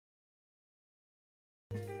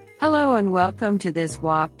Hello and welcome to this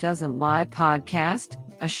WAP Doesn't Lie podcast,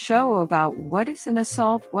 a show about what is an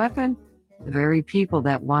assault weapon. The very people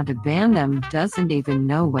that want to ban them doesn't even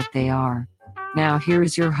know what they are. Now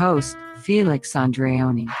here's your host, Felix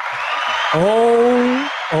Andreoni. Oh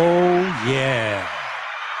yeah.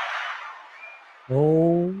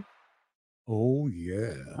 Oh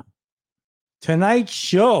yeah. Tonight's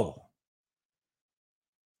show.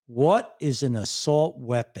 What is an assault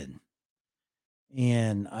weapon?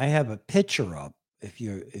 And I have a picture up. If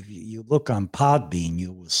you look on Podbean,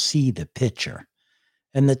 you will see the picture.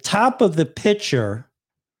 And the top of the picture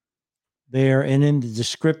there, and in the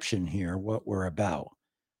description here, what we're about.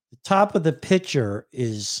 The top of the picture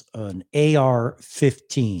is an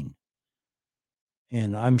AR-15.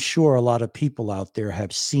 And I'm sure a lot of people out there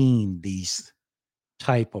have seen these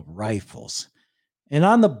type of rifles. And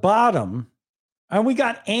on the bottom, and we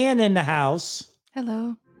got Ann in the house.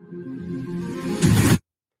 Hello.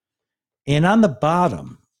 And on the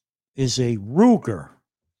bottom is a Ruger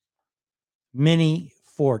Mini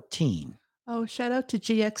 14. Oh, shout out to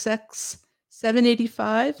GXX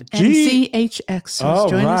 785 and ZHX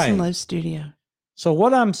who's joined us in live studio. So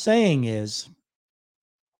what I'm saying is,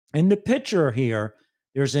 in the picture here,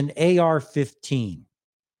 there's an AR-15.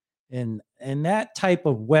 And that type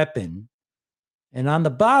of weapon. And on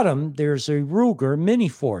the bottom, there's a Ruger Mini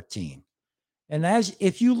 14. And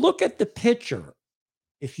if you look at the picture,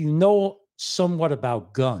 if you know somewhat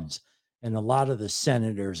about guns, and a lot of the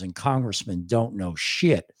senators and congressmen don't know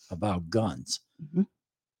shit about guns. Mm-hmm.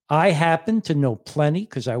 I happen to know plenty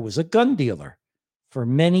because I was a gun dealer for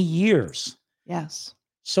many years. Yes.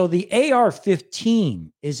 So the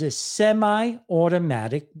AR-15 is a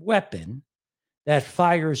semi-automatic weapon that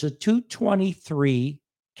fires a .223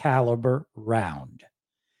 caliber round.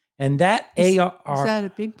 And that Is that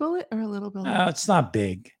a big bullet or a little bullet? No, it's not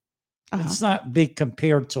big. Uh-huh. It's not big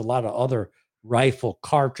compared to a lot of other rifle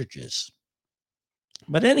cartridges.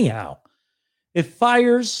 But anyhow, it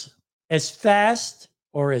fires as fast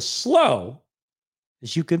or as slow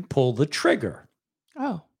as you can pull the trigger.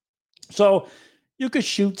 Oh. So you could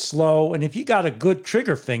shoot slow, and if you got a good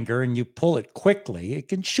trigger finger and you pull it quickly, it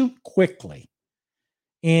can shoot quickly.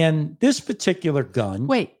 And this particular gun...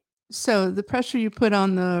 Wait, so the pressure you put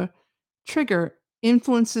on the trigger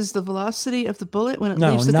influences the velocity of the bullet when it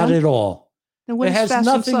leaves the gun? No, not at all. Then what is fast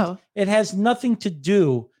and slow? It has nothing to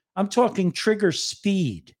do... I'm talking trigger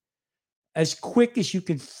speed. As quick as you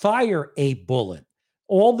can fire a bullet.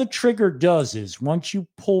 All the trigger does is once you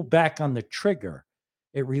pull back on the trigger,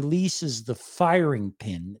 it releases the firing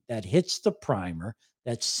pin that hits the primer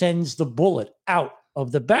that sends the bullet out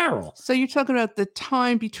of the barrel. So you're talking about the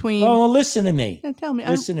time between... Oh, listen to me. No, tell me.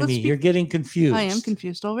 Listen to me. You're getting confused. I am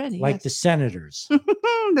confused already. Like the senators.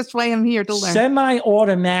 That's why I'm here to learn.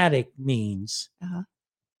 Semi-automatic means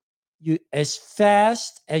you, as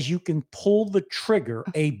fast as you can pull the trigger,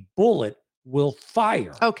 a bullet will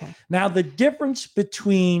fire. Okay. Now, the difference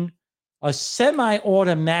between a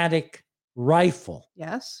semi-automatic rifle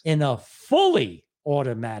and a fully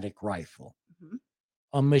automatic rifle,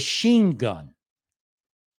 a machine gun.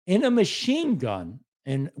 In a machine gun,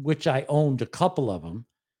 in which I owned a couple of them,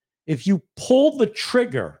 if you pull the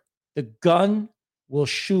trigger, the gun will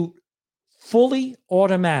shoot fully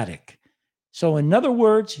automatic. So in other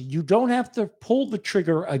words, you don't have to pull the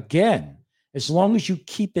trigger again. As long as you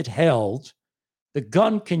keep it held, the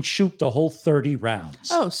gun can shoot the whole 30 rounds.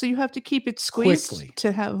 Oh, so you have to keep it squeezed quickly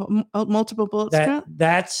to have multiple bullets count?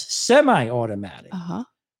 That's semi-automatic.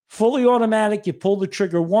 Fully automatic, you pull the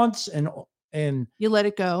trigger once and you let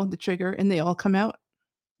it go, the trigger, and they all come out?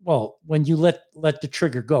 Well, when you let the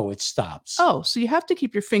trigger go, it stops. Oh, so you have to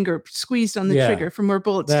keep your finger squeezed on the trigger for more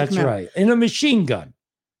bullets to come out. That's right. In a machine gun.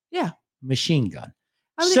 Yeah. Machine gun.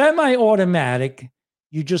 Semi-automatic,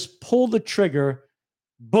 you just pull the trigger,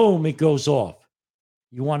 boom, it goes off.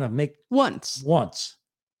 You want to make... Once. Well,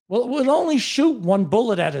 it would only shoot one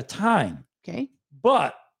bullet at a time. Okay.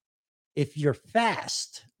 But if you're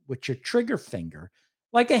fast with your trigger finger,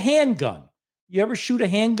 like a handgun, you ever shoot a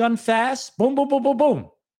handgun fast? Boom, boom, boom, boom, boom.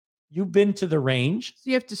 You've been to the range. So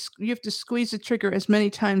you have to squeeze the trigger as many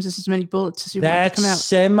times as many bullets as you want to come out. That's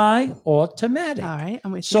semi-automatic. All right,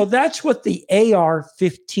 I'm with you. So that's what the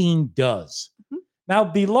AR-15 does. Mm-hmm. Now,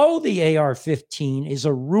 below the AR-15 is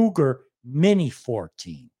a Ruger Mini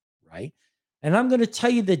 14, right? And I'm going to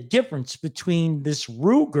tell you the difference between this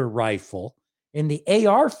Ruger rifle and the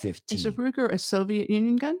AR-15. Is a Ruger a Soviet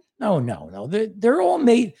Union gun? No. They're all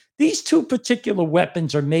made. These two particular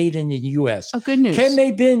weapons are made in the U.S. Oh, good news. Can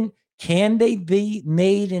they be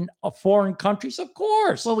made in foreign countries? Of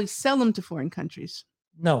course. Well, we sell them to foreign countries.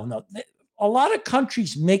 No. A lot of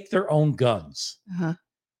countries make their own guns.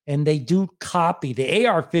 and they do copy. The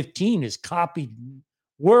AR-15 is copied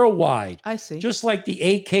worldwide. I see. Just like the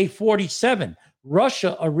AK-47.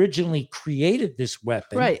 Russia originally created this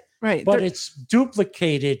weapon. Right. But it's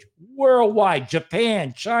duplicated worldwide.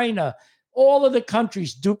 Japan, China, all of the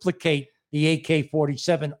countries duplicate the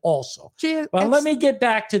AK-47 also. But let me get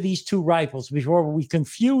back to these two rifles before we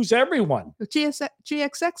confuse everyone.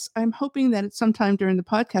 GXX, I'm hoping that at some time during the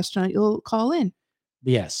podcast tonight, you'll call in.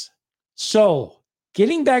 Yes. So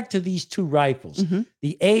getting back to these two rifles,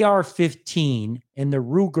 the AR-15 and the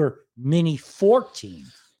Ruger Mini 14.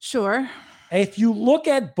 Sure. If you look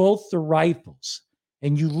at both the rifles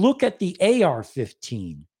and you look at the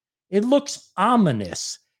AR-15, it looks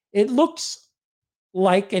ominous. It looks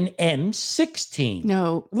like an M16.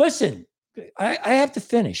 No. Listen, I have to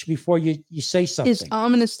finish before you say something. Is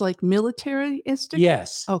ominous like militaristic?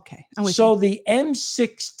 Yes. Okay. So the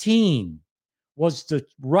M16 was the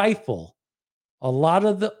rifle a lot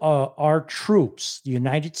of our troops, the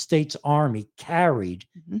United States Army, carried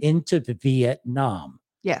into the Vietnam.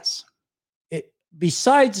 Yes.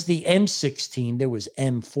 Besides the M16, there was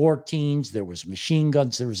M14s, there was machine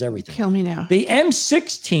guns, there was everything. Kill me now. The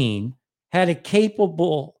M16 had a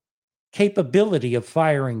capability of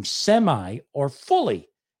firing semi or fully.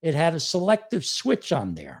 It had a selective switch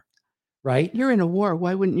on there, right? You're in a war.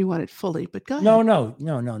 Why wouldn't you want it fully? But go ahead. No.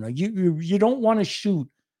 You don't want to shoot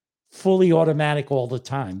fully automatic all the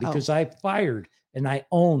time because I fired and I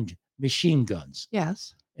owned machine guns.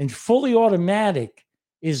 Yes. And fully automatic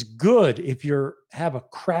is good if you have a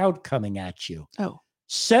crowd coming at you. Oh.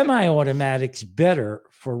 Semi-automatic's better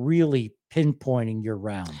for really pinpointing your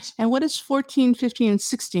rounds. And what is 14, 15, and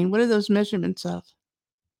 16? What are those measurements of?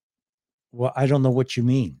 Well, I don't know what you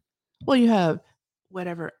mean. Well, you have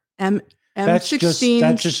whatever M16. That's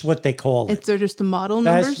just what they call it. They're just the model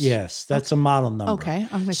numbers? Yes, that's a model number. Okay.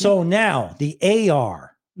 So now the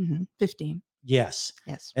AR. 15. Yes.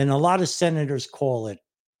 Yes. And a lot of senators call it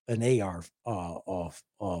an AR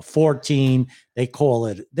 14. They call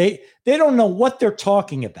it, they don't know what they're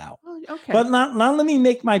talking about. Oh, okay. But now let me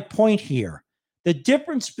make my point here. The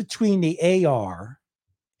difference between the AR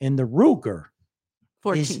and the Ruger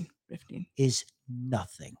 14, 15 is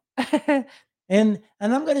nothing. And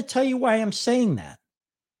I'm going to tell you why I'm saying that.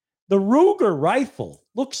 The Ruger rifle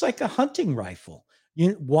looks like a hunting rifle.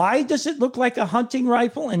 Why does it look like a hunting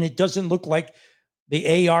rifle and it doesn't look like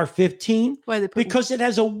the AR-15? Because it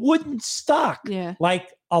has a wooden stock,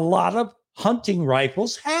 like a lot of hunting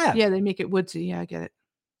rifles have. Yeah, they make it woodsy. Yeah, I get it.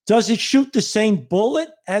 Does it shoot the same bullet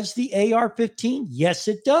as the AR-15? Yes,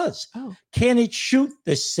 it does. Oh. Can it shoot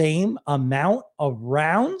the same amount of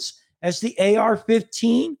rounds as the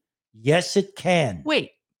AR-15? Yes, it can.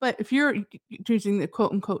 Wait, but if you're using the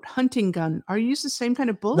quote unquote hunting gun, are you using the same kind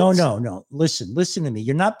of bullets? No. Listen to me.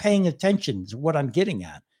 You're not paying attention to what I'm getting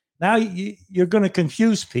at. Now you're going to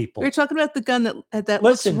confuse people. You're talking about the gun that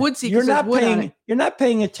looks woodsy. You're not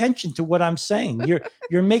paying attention to what I'm saying.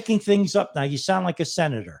 You're making things up now. You sound like a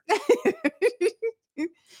senator.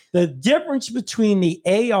 The difference between the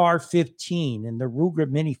AR-15 and the Ruger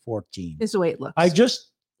Mini 14 is the way it looks.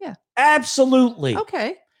 Absolutely.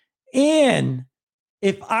 Okay. And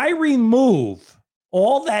if I remove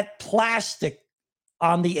all that plastic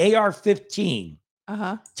on the AR-15,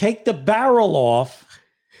 take the barrel off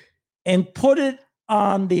and put it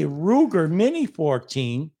on the Ruger Mini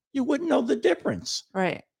 14, you wouldn't know the difference.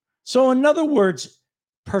 Right. So in other words,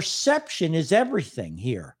 perception is everything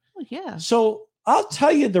here. Oh, yeah. So I'll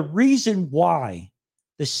tell you the reason why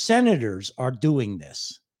the senators are doing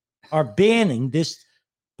this, are banning this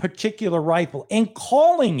particular rifle and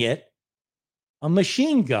calling it a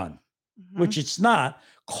machine gun, which it's not,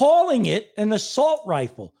 calling it an assault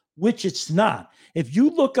rifle, which it's not. If you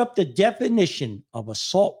look up the definition of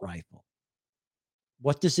assault rifle,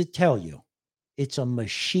 what does it tell you? It's a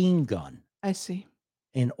machine gun. I see.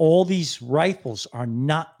 And all these rifles are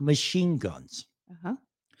not machine guns.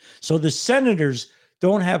 So the senators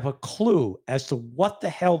don't have a clue as to what the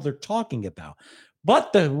hell they're talking about.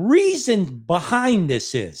 But the reason behind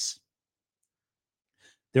this is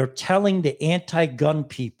they're telling the anti-gun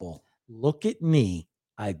people, look at me,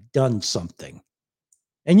 I've done something.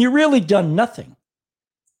 And you really done nothing.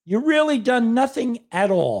 You really done nothing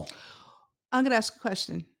at all. I'm going to ask a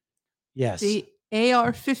question. Yes. The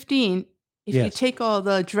AR-15, if you take all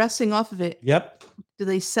the dressing off of it, do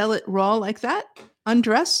they sell it raw like that?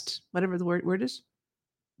 Undressed? Whatever the word is?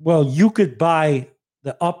 Well, you could buy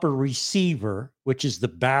the upper receiver, which is the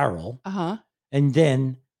barrel, and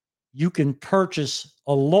then you can purchase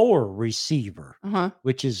a lower receiver,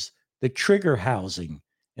 which is the trigger housing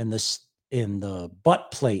and the butt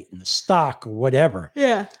plate and the stock or whatever.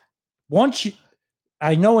 Yeah. Once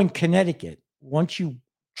I know in Connecticut, once you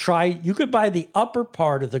try, you could buy the upper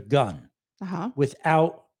part of the gun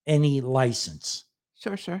without any license.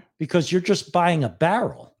 Sure. Because you're just buying a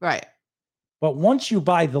barrel. Right. But once you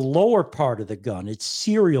buy the lower part of the gun, it's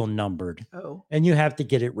serial numbered. And you have to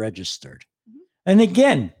get it registered. Mm-hmm. And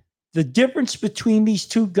again, the difference between these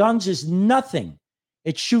two guns is nothing.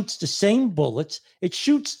 It shoots the same bullets. It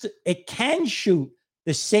can shoot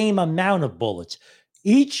the same amount of bullets.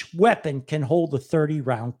 Each weapon can hold a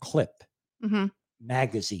 30-round clip. Mm-hmm.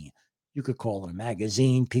 Magazine. You could call it a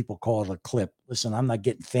magazine. People call it a clip. Listen, I'm not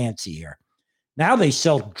getting fancy here. Now they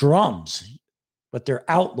sell drums, but they're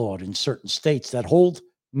outlawed in certain states that hold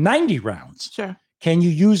 90 rounds. Sure. Can you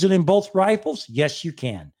use it in both rifles? Yes, you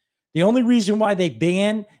can. The only reason why they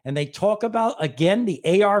ban and they talk about, again, the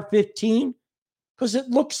AR-15, because it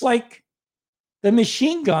looks like the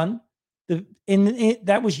machine gun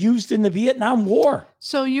that was used in the Vietnam War.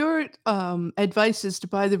 So your advice is to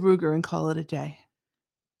buy the Ruger and call it a day?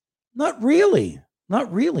 Not really.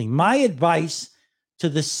 My advice to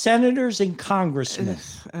the senators and congressmen.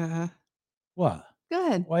 What? Go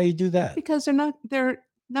ahead. Why you do that? Because they're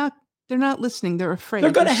not listening. They're afraid.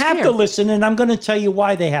 They're going to have to listen, and I'm going to tell you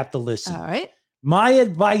why they have to listen. All right. My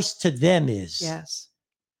advice to them is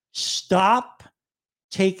stop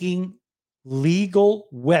taking legal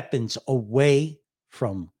weapons away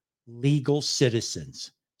from legal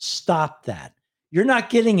citizens. Stop that. You're not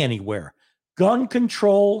getting anywhere. Gun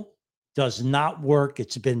control does not work.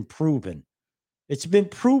 It's been proven. It's been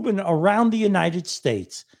proven around the United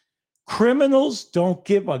States. Criminals don't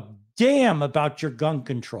give a damn about your gun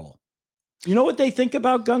control. You know what they think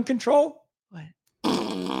about gun control? What?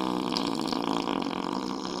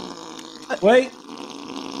 Wait.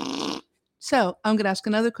 So I'm going to ask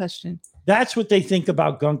another question. That's what they think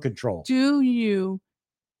about gun control. Do you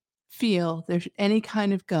feel there's any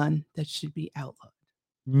kind of gun that should be outlawed?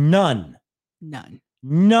 None.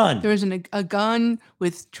 There isn't a gun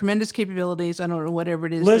with tremendous capabilities. I don't know, whatever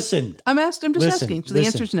it is. Listen. I'm just asking. So the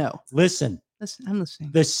answer is no. Listen, I'm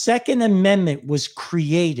listening. The Second Amendment was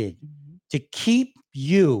created to keep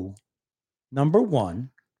you, number one,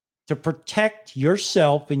 to protect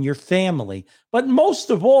yourself and your family. But most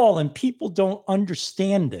of all, and people don't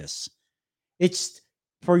understand this, it's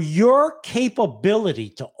for your capability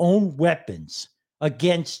to own weapons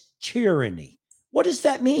against tyranny. What does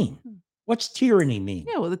that mean? What's tyranny mean?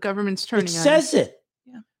 Yeah, well, the government's turning on you. It says it.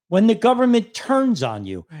 Yeah. When the government turns on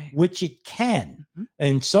you, right, which it can. Mm-hmm.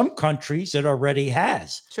 In some countries, it already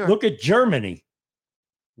has. Sure. Look at Germany.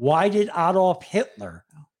 Why did Adolf Hitler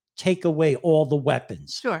take away all the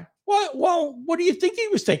weapons? Sure. Well, what do you think he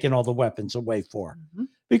was taking all the weapons away for? Mm-hmm.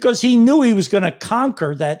 Because he knew he was going to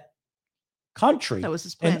conquer that country. That was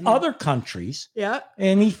his plan, and other countries. Yeah.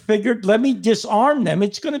 And he figured, let me disarm them.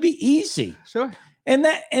 It's going to be easy. Sure. And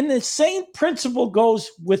the same principle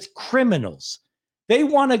goes with criminals. They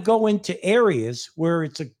want to go into areas where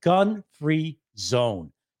it's a gun-free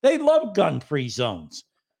zone. They love gun-free zones.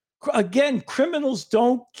 Again, criminals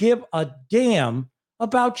don't give a damn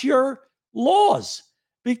about your laws,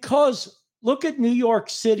 because look at New York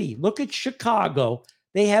City, look at Chicago.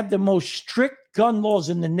 They have the most strict gun laws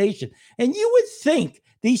in the nation. And you would think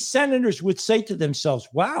these senators would say to themselves,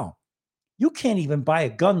 wow, you can't even buy a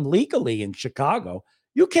gun legally in Chicago.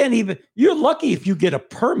 You're lucky if you get a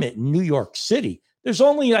permit in New York City. There's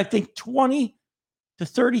only, I think, 20 to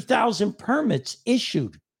 30,000 permits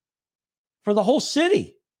issued for the whole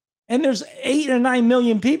city. And there's 8 or 9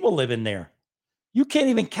 million people living there. You can't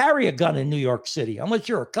even carry a gun in New York City unless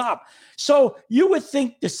you're a cop. So you would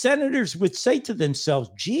think the senators would say to themselves,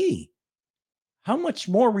 gee, how much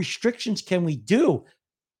more restrictions can we do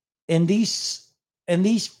in these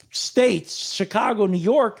states, Chicago, New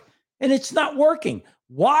York, and it's not working?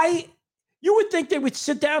 Why? You would think they would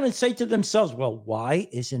sit down and say to themselves, well, why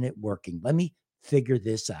isn't it working? Let me figure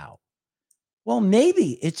this out. Well,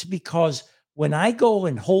 maybe it's because when I go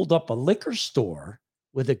and hold up a liquor store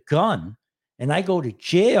with a gun and I go to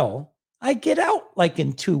jail, I get out like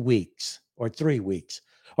in 2 weeks or 3 weeks.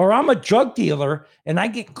 Or I'm a drug dealer and I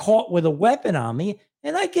get caught with a weapon on me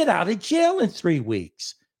and I get out of jail in 3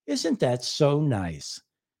 weeks. Isn't that so nice?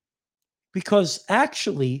 Because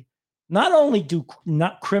actually, not only do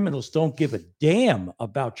criminals don't give a damn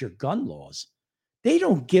about your gun laws, they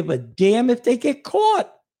don't give a damn if they get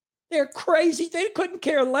caught. They're crazy. They couldn't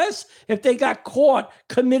care less if they got caught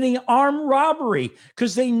committing armed robbery,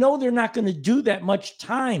 because they know they're not going to do that much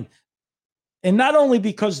time. And not only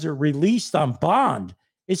because they're released on bond,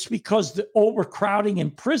 it's because the overcrowding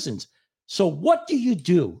in prisons. So what do you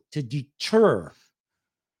do to deter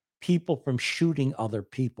people from shooting other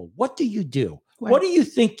people? What do you do? What do you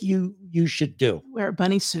think you should do? Wear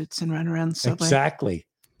bunny suits and run around the subway. Exactly.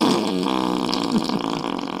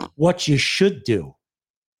 What you should do.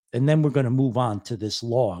 And then we're going to move on to this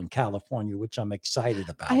law in California, which I'm excited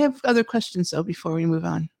about. I have other questions, though, before we move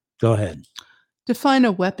on. Go ahead. Define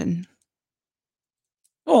a weapon.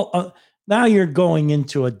 Oh, now you're going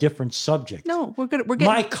into a different subject. No, we're getting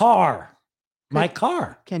my car. My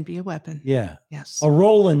car can be a weapon. Yeah. Yes. A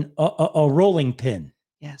rolling pin.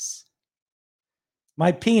 Yes.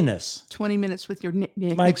 My penis. 20 minutes with your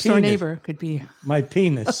next door neighbor could be my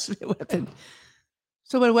penis. A weapon.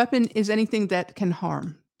 So a weapon is anything that can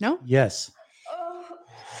harm. No? Yes.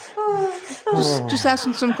 Just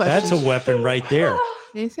asking some questions. That's a weapon right there.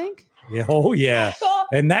 Do you think? Yeah. Oh, yeah.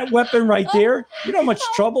 And that weapon right there, you know how much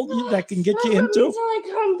trouble that can get you into?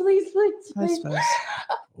 I suppose.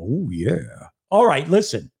 Oh, yeah. All right,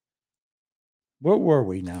 listen. Where were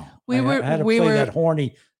we now? I had to play that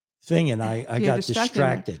horny thing, and I got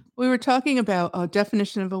distracted. We were talking about a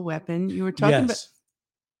definition of a weapon. You were talking about.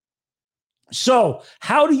 So,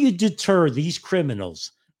 how do you deter these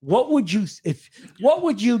criminals? What would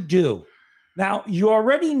you do? Now, you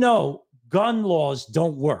already know gun laws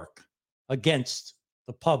don't work against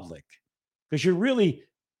the public because you're really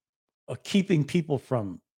keeping people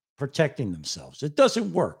from protecting themselves. It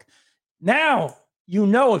doesn't work. Now, you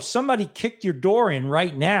know, if somebody kicked your door in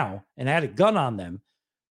right now and had a gun on them,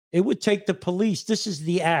 it would take the police, this is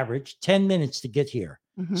the average, 10 minutes to get here.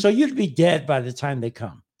 Mm-hmm. So you'd be dead by the time they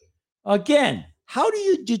come. Again, how do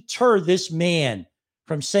you deter this man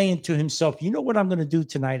from saying to himself, you know what I'm going to do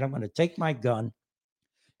tonight? I'm going to take my gun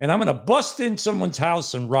and I'm going to bust in someone's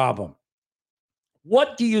house and rob them.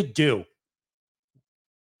 What do you do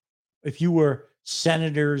if you were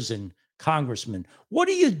senators and congressmen? What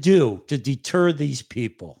do you do to deter these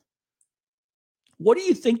people? What do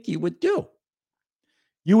you think you would do?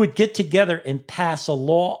 You would get together and pass a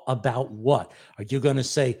law about what? Are you going to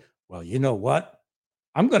say, well, you know what?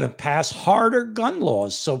 I'm going to pass harder gun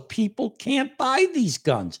laws so people can't buy these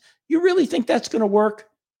guns. You really think that's going to work?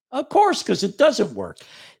 Of course, because it doesn't work.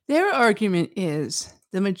 Their argument is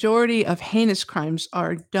the majority of heinous crimes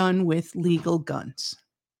are done with legal guns.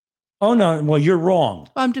 Oh, no. Well, you're wrong.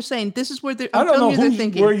 I'm just saying this is where they're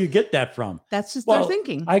thinking. Where you get that from. That's just their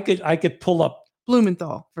thinking. I could pull up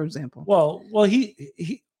Blumenthal, for example. Well,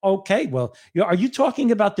 he okay. Well, are you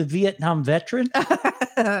talking about the Vietnam veteran?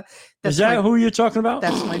 Is that who you're talking about?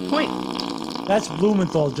 That's my point. That's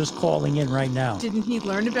Blumenthal just calling in right now. Didn't he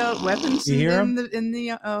learn about weapons in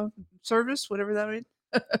the service, whatever that is?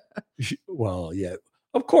 Well, yeah,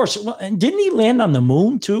 of course. Well, and didn't he land on the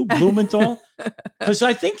moon too, Blumenthal? Because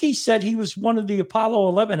I think he said he was one of the Apollo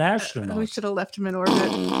 11 astronauts. We should have left him in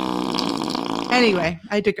orbit. Anyway,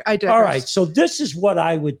 I digress. All right, so this is what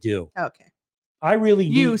I would do. Okay. I really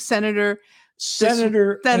need Senator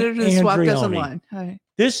Senator Swap doesn't line. Right.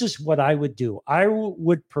 This is what I would do. I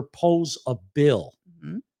would propose a bill,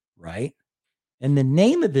 right? And the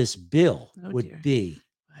name of this bill would be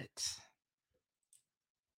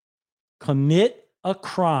commit a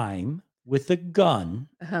crime with a gun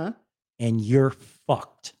and you're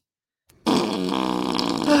fucked.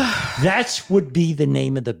 That would be the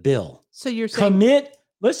name of the bill. So you're saying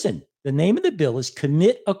the name of the bill is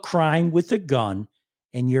commit a crime with a gun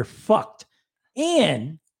and you're fucked.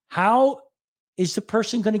 And how is the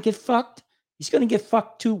person going to get fucked? He's going to get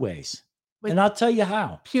fucked two ways. And I'll tell you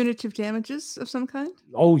how. Punitive damages of some kind?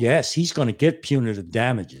 Oh, yes. He's going to get punitive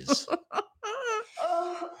damages.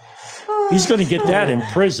 He's going to get that in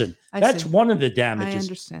prison. That's one of the damages. I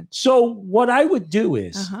understand. So what I would do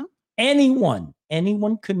is anyone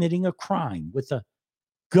committing a crime with a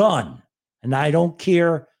gun, and I don't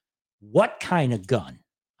care what kind of gun.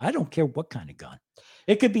 I don't care what kind of gun.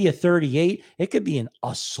 It could be a 38. It could be an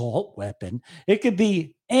assault weapon. It could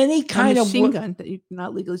be any kind of machine gun that you're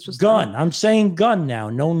not legally supposed to gun. I'm saying gun now,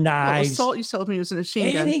 no knives. Well, assault, you told me, was a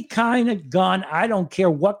machine gun. Any kind of gun. I don't care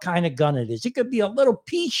what kind of gun it is. It could be a little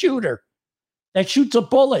pea shooter that shoots a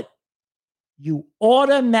bullet. You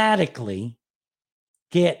automatically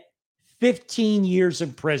get 15 years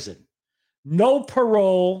in prison. No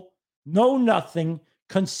parole, no nothing.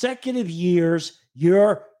 Consecutive years,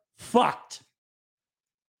 you're fucked.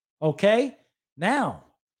 Okay? Now,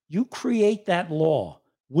 you create that law.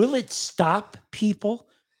 Will it stop people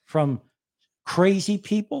from crazy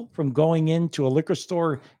people from going into a liquor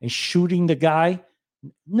store and shooting the guy?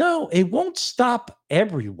 No, it won't stop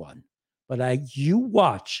everyone. But you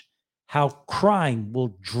watch how crime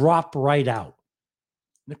will drop right out.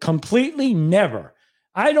 Completely never.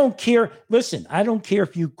 I don't care. Listen, I don't care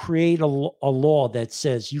if you create a law that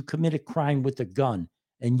says you commit a crime with a gun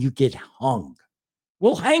and you get hung.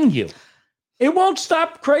 We'll hang you. It won't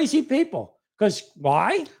stop crazy people. Because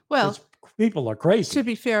why? Well, people are crazy. To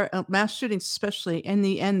be fair, mass shootings especially, in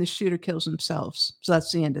the end, the shooter kills themselves. So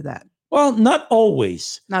that's the end of that. Well, not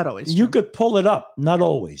always. Not always. You could pull it up. Not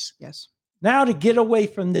always. Yes. Now, to get away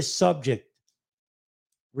from this subject,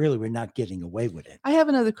 really, we're not getting away with it. I have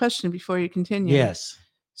another question before you continue. Yes.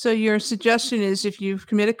 So your suggestion is if you've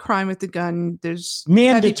committed a crime with a gun, there's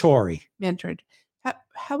mandatory. Mandatory.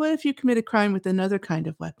 How about if you commit a crime with another kind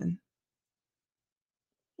of weapon?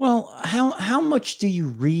 Well, how much do you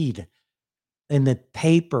read in the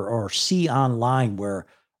paper or see online where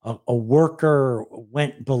a worker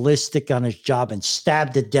went ballistic on his job and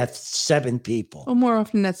stabbed to death 7 people? Well, more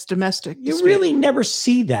often that's domestic. You really never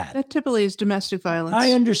see that. That typically is domestic violence.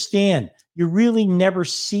 I understand. You really never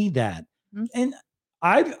see that. Mm-hmm. And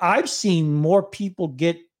I've seen more people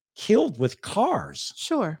get killed with cars.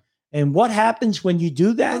 Sure. And what happens when you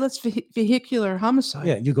do that? Well, that's vehicular homicide.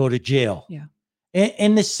 Yeah, you go to jail. Yeah.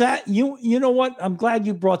 And the sad, you know what? I'm glad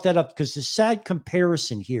you brought that up, because the sad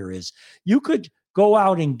comparison here is you could go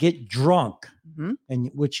out and get drunk,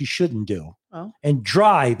 and which you shouldn't do, and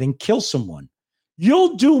drive and kill someone.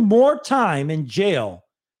 You'll do more time in jail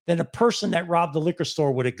than a person that robbed the liquor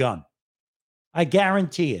store with a gun. I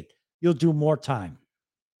guarantee it. You'll do more time.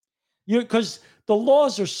 Because the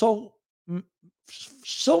laws are so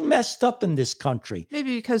messed up in this country.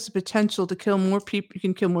 Maybe because the potential to kill more people, you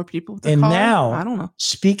can kill more people with a car. Now, I don't know.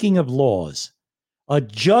 Speaking of laws, a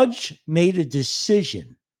judge made a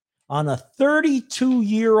decision on a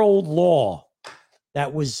 32-year-old law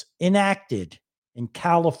that was enacted in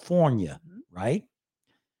California, right?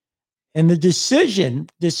 And the decision,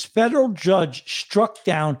 this federal judge struck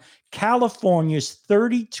down California's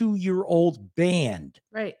 32-year-old ban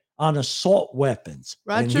on assault weapons.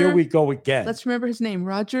 Roger, and here we go again. Let's remember his name,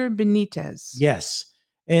 Roger Benitez. Yes.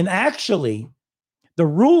 And actually, the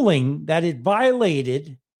ruling that it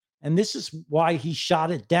violated, and this is why he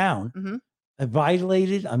shot it down, it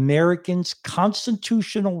violated Americans'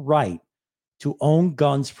 constitutional right to own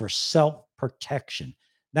guns for self-protection.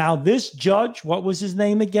 Now, this judge, what was his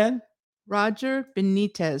name again? Roger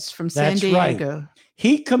Benitez from San Diego. Right.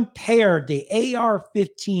 He compared the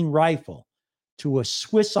AR-15 rifle to a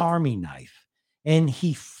Swiss Army knife, and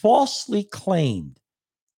he falsely claimed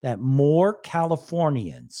that more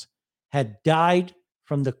Californians had died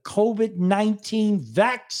from the COVID-19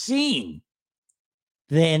 vaccine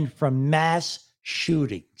than from mass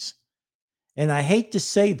shootings. And I hate to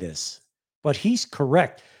say this, but he's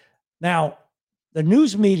correct. Now, the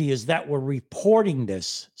news medias that were reporting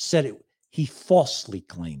this said he falsely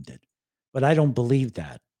claimed it, but I don't believe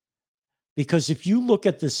that. Because if you look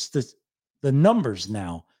at the numbers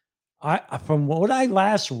now, from what I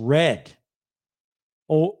last read,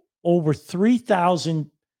 over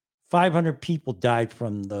 3,500 people died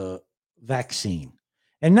from the vaccine.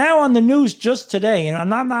 And now on the news just today,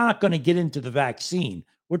 and I'm not going to get into the vaccine.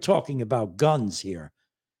 We're talking about guns here.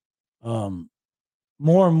 More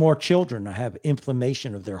and more children have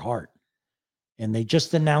inflammation of their heart. And they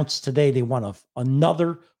just announced today they want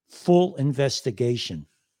another full investigation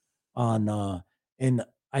on, and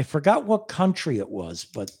I forgot what country it was,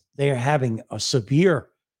 but they're having a severe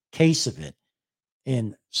case of it.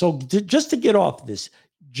 And so just to get off this,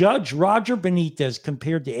 Judge Roger Benitez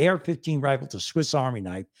compared the AR-15 rifle to Swiss Army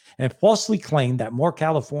knife and falsely claimed that more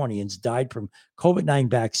Californians died from COVID-19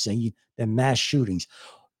 vaccine than mass shootings.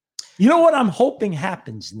 You know what I'm hoping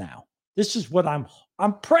happens now? This is what I'm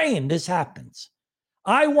praying this happens.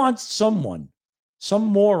 I want some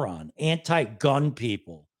moron, anti-gun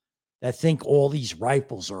people that think all these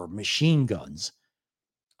rifles are machine guns.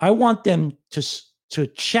 I want them to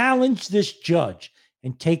challenge this judge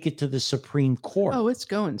and take it to the Supreme Court. Oh, it's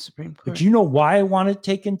going to Supreme Court. But you know why I want it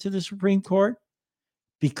taken to the Supreme Court?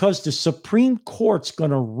 Because the Supreme Court's going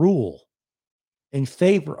to rule in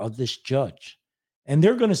favor of this judge. And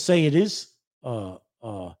they're going to say it is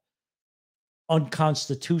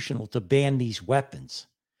unconstitutional to ban these weapons.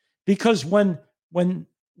 Because when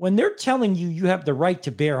they're telling you have the right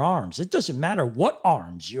to bear arms, it doesn't matter what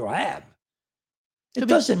arms you have. It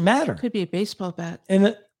doesn't matter. Could be a baseball bat.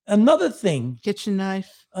 And another thing. Kitchen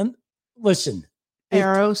knife. Listen.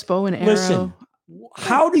 Arrows, bow and arrow. Listen,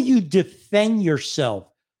 how do you defend yourself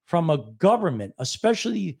from a government,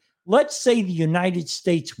 especially, let's say the United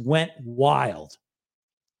States went wild?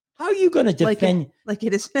 How are you going to defend? Like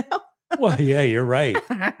it is now? Well, yeah, you're right.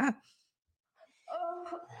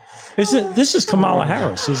 This is Kamala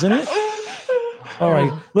Harris, isn't it? All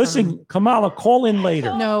right. Listen, Kamala, call in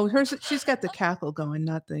later. No, she's got the cackle going,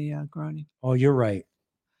 not the groaning. Oh, you're right.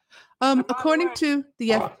 According to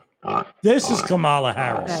the This is Kamala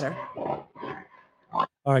Harris. Better. All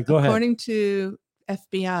right, go ahead. According to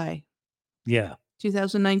FBI,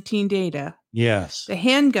 2019 data, yes, the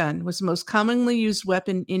handgun was the most commonly used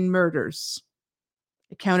weapon in murders.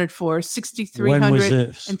 Accounted for 6,300. When was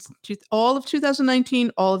this? And all of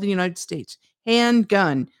 2019, all of the United States.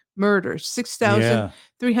 Handgun murders,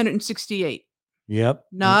 6,368. Yep.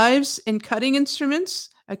 Knives and cutting instruments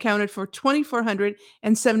accounted for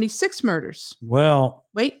 2,476 murders. Well,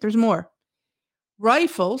 wait, there's more.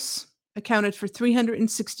 Rifles accounted for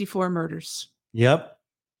 364 murders. Yep.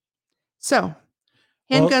 So,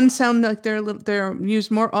 handguns sound like they're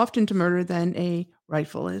used more often to murder than a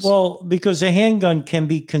rifle is. Well, because a handgun can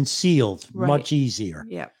be concealed much easier.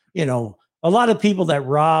 Yeah. You know, a lot of people that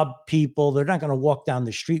rob people, they're not going to walk down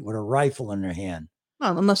the street with a rifle in their hand.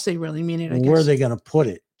 Well, unless they really mean it, I guess. Where are they going to put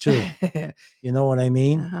it, too? You know what I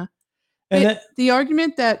mean? Uh-huh. And the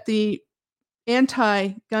argument that the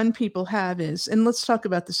anti-gun people have is, and let's talk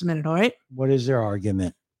about this a minute, all right? What is their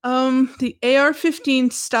argument? The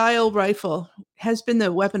AR-15 style rifle has been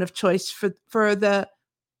the weapon of choice for the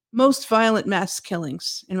most violent mass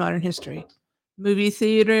killings in modern history. Movie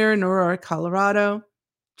theater in Aurora, Colorado,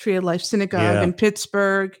 Tree of Life Synagogue in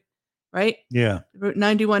Pittsburgh, right? Yeah. Route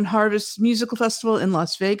 91 Harvest Musical Festival in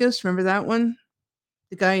Las Vegas. Remember that one?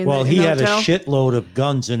 The guy in he the had hotel? a shitload of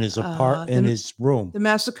guns in his in his room. The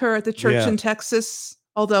massacre at the church in Texas.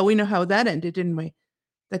 Although we know how that ended, didn't we?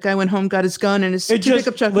 That guy went home, got his gun and his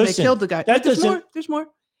pickup truck, and they killed the guy. There's more.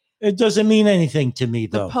 It doesn't mean anything to me,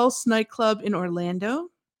 though. The Pulse nightclub in Orlando.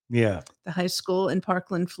 Yeah. The high school in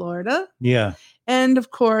Parkland, Florida. Yeah. And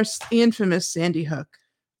of course, the infamous Sandy Hook.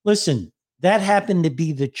 Listen, that happened to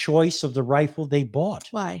be the choice of the rifle they bought.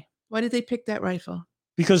 Why? Why did they pick that rifle?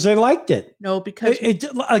 Because they liked it. No, because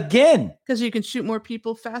because you can shoot more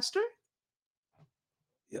people faster.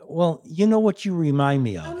 Well, you know what you remind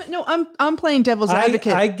me of. I'm playing devil's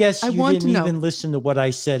advocate. I guess you didn't even listen to what I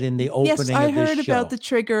said in the opening of this show. Yes, I heard about the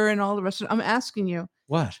trigger and all the rest of it. I'm asking you.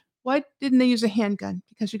 What? Why didn't they use a handgun?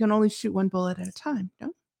 Because you can only shoot one bullet at a time,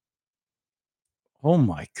 no? Oh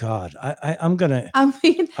my God. I'm gonna I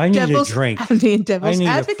need a drink. I'm being devil's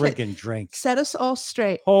advocate. I need a freaking drink. Set us all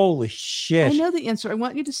straight. Holy shit. I know the answer. I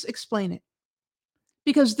want you to explain it.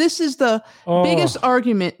 Because this is the biggest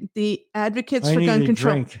argument the advocates for gun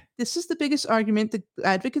control. Drink. This is the biggest argument the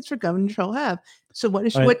advocates for gun control have. So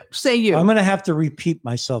what say you? I'm going to have to repeat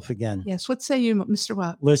myself again. Yes. What say you, Mr.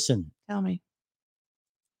 Watt? Listen. Tell me.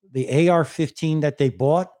 The AR-15 that they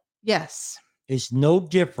bought. Yes. Is no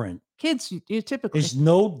different. Kids, you typically. Is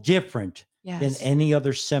no different than any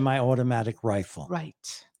other semi-automatic rifle.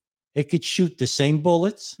 Right. It could shoot the same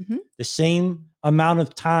bullets, the same amount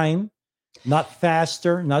of time. Not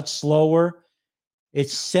faster, not slower.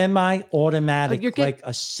 It's semi-automatic, like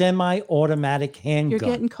a semi-automatic handgun. You're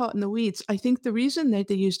getting caught in the weeds. I think the reason that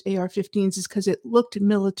they used AR-15s is because it looked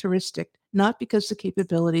militaristic, not because the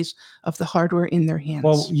capabilities of the hardware in their hands.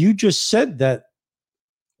 Well, you just said that.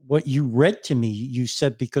 What you read to me, you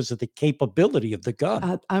said because of the capability of the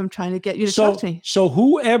gun. I'm trying to get you to talk to me. So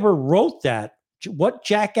whoever wrote that, what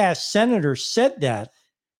jackass senator said that,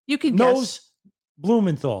 you can knows guess.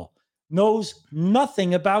 Blumenthal. Knows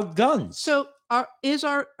nothing about guns. So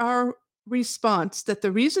our response that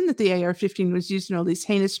the reason that the AR-15 was used in all these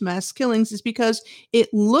heinous mass killings is because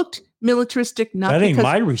it looked militaristic. That ain't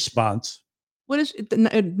my response. What is it?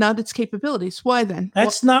 Not its capabilities. Why then?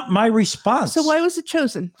 That's not my response. So why was it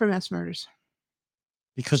chosen for mass murders?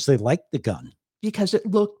 Because they liked the gun. Because it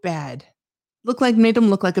looked bad. Made them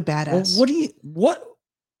look like a badass. Well,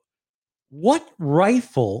 what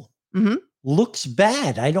rifle? Looks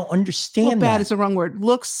bad. I don't understand. Bad is the wrong word.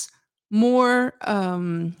 Looks more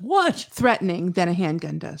threatening than a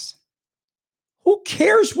handgun does. Who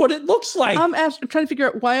cares what it looks like? I'm trying to figure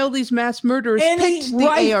out why all these mass murderers picked the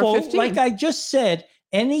AR-15. Like I just said,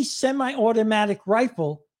 any semi-automatic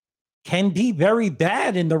rifle can be very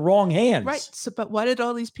bad in the wrong hands. Right. So, but why did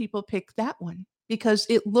all these people pick that one? Because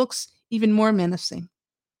it looks even more menacing.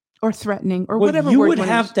 Or threatening, or whatever. You would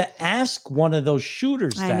have to ask one of those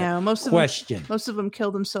shooters that question. Most of them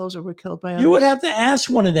killed themselves or were killed by others. You would have to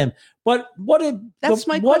ask one of them. But what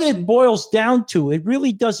it boils down to, it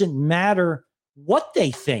really doesn't matter what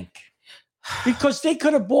they think, because they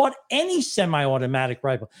could have bought any semi-automatic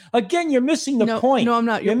rifle. Again, you're missing the point. No, I'm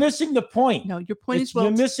not. You're missing the point. No, your point is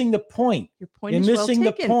You're missing the point. Your point is well taken.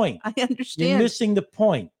 You're missing the point. I understand. You're missing the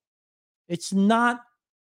point. It's not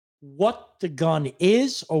what the gun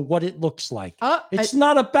is or what it looks like. It's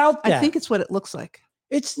not about that. I think it's what it looks like.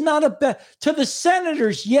 It's not about, to the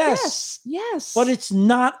senators, yes. But it's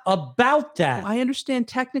not about that. Well, I understand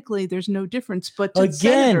technically there's no difference, but to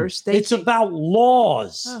senators, it's about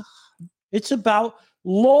laws. It's about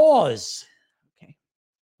laws. Okay.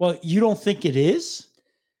 Well, you don't think it is?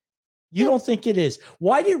 You don't think it is?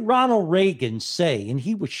 Why did Ronald Reagan say, and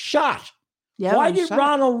he was shot? Yeah, why did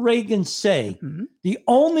Ronald Reagan say the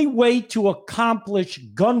only way to accomplish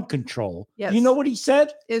gun control, you know what he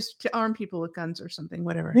said? Is to arm people with guns or something,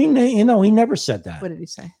 whatever. He never said that. What did he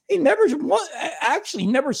say? He never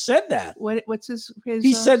said that. What's his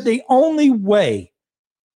he said the only way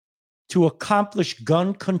to accomplish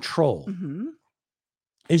gun control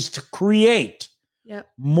is to create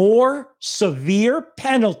more severe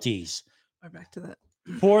penalties back to that.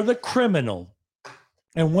 For the criminal.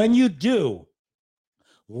 And when you do,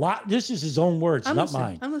 this is his own words, not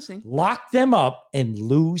mine. I'm listening. Lock them up and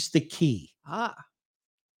lose the key. That's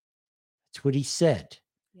what he said.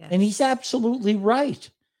 Yes. And he's absolutely right.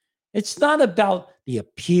 It's not about the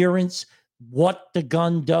appearance, what the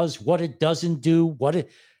gun does, what it doesn't do,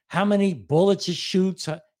 how many bullets it shoots.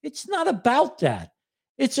 It's not about that.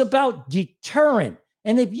 It's about deterrent.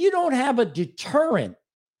 And if you don't have a deterrent,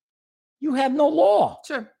 you have no law.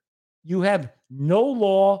 Sure. You have no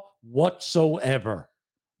law whatsoever.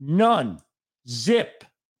 None. Zip.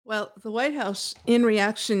 Well, the White House, in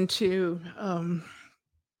reaction to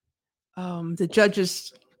the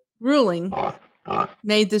judge's ruling,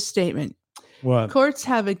 made this statement. What? Courts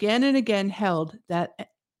have again and again held that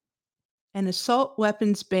an assault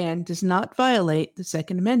weapons ban does not violate the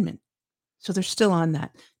Second Amendment. So they're still on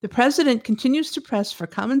that. The president continues to press for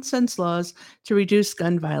common sense laws to reduce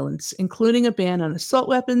gun violence, including a ban on assault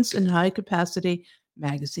weapons and high capacity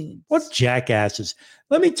magazines. What jackasses.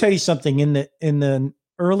 Let me tell you something. In the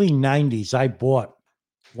early 90s, I bought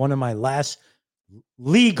one of my last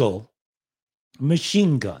legal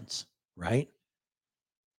machine guns, right?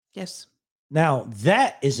 Yes. Now,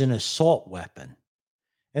 that is an assault weapon.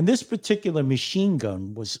 And this particular machine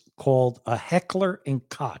gun was called a Heckler &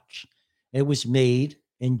 Koch. It was made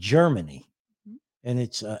in Germany, and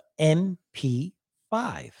it's a MP5.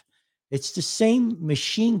 It's the same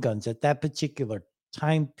machine guns at that particular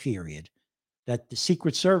time period that the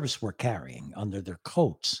Secret Service were carrying under their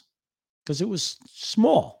coats because it was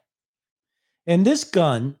small. And this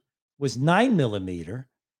gun was 9mm.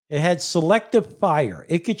 It had selective fire.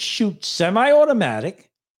 It could shoot semi-automatic,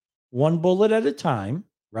 one bullet at a time,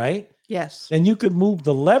 right? Yes. Then you could move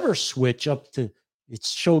the lever switch up to, it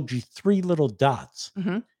showed you 3 little dots.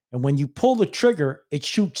 And when you pull the trigger, it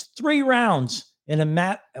shoots 3 rounds in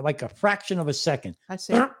like a fraction of a second. I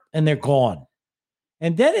see. And they're gone.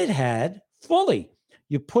 And then it had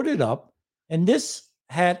you put it up, and this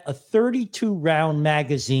had a 32 round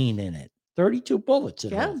magazine in it, 32 bullets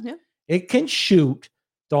in it. Yeah. It can shoot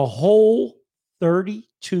the whole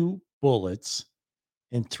 32 bullets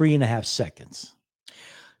in 3.5 seconds.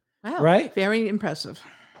 Wow. Right? Very impressive.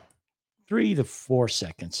 3 to 4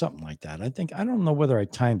 seconds, something like that. I don't know whether I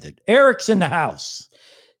timed it. Eric's in the house.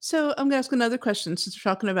 So I'm going to ask another question since we're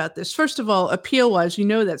talking about this. First of all, appeal-wise,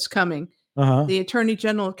 that's coming. The Attorney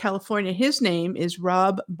General of California, his name is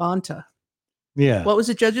Rob Bonta. Yeah. What was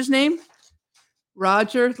the judge's name?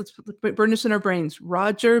 Roger, let's burn this in our brains.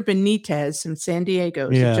 Roger Benitez from San Diego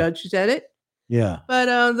is the judge who did it. Yeah. But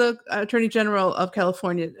the Attorney General of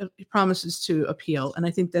California promises to appeal, and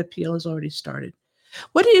I think that appeal has already started.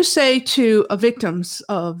 What do you say to victims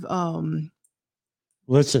of...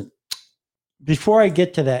 Listen, before I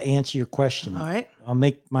get to that, answer your question. All right. I'll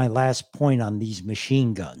make my last point on these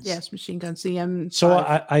machine guns. Yes, machine guns. The M5. So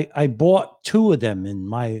I bought 2 of them in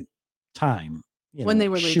my time. When they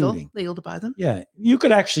were shooting. legal to buy them? Yeah. You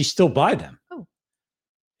could actually still buy them. Oh.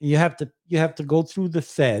 You have to go through the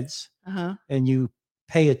feds and you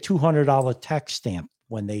pay a $200 tax stamp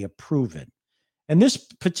when they approve it. And this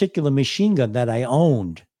particular machine gun that I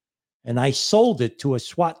owned, and I sold it to a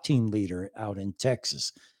SWAT team leader out in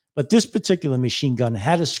Texas. But this particular machine gun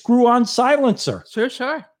had a screw-on silencer. Sure.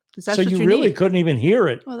 So you really couldn't even hear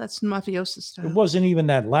it. Well, that's mafioso stuff. It wasn't even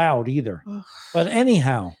that loud either. But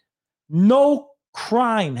anyhow, no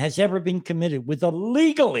crime has ever been committed with a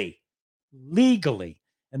legally,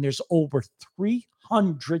 and there's over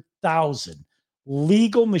 300,000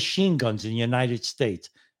 legal machine guns in the United States.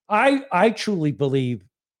 I truly believe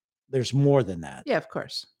there's more than that. Yeah, of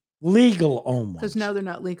course. Legal owned ones. Because now they're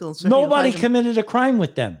not legal. So nobody committed a crime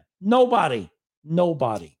with them. Nobody.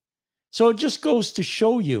 So it just goes to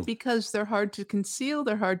show you. Because they're hard to conceal.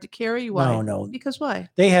 They're hard to carry. Why? No. Because why?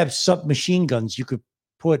 They have submachine guns you could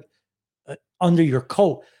put under your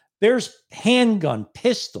coat. There's handgun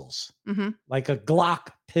pistols, like a Glock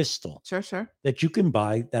pistol. Sure. That you can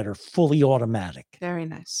buy that are fully automatic. Very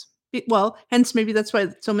nice. Well, hence maybe that's why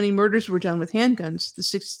so many murders were done with handguns, the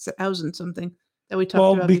 6,000 something that we talked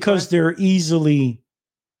about. Well, because they're easily,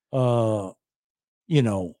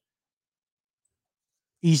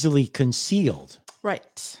 easily concealed.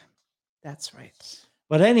 Right. That's right.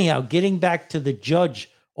 But anyhow, getting back to the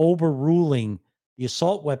judge overruling the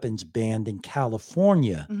assault weapons ban in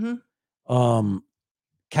California,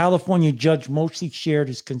 California judge mostly shared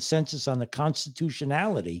his consensus on the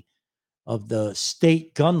constitutionality of the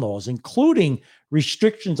state gun laws, including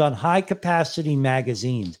restrictions on high-capacity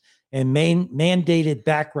magazines and mandated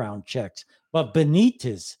background checks. But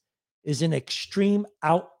Benitez is an extreme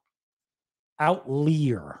outlier.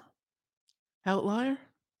 Outlier?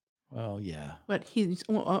 Well, yeah. But he's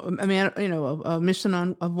a man, a mission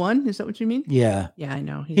of one. Is that what you mean? Yeah. Yeah, I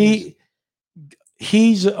know.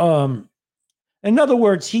 He's in other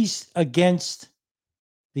words, he's against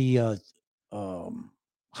the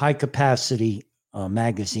high capacity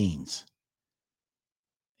magazines.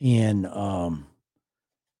 And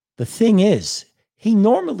the thing is, he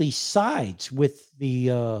normally sides with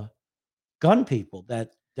the gun people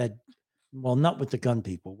not with the gun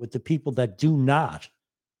people, with the people that do not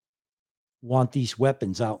want these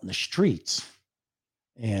weapons out in the streets.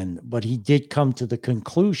 But he did come to the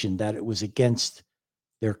conclusion that it was against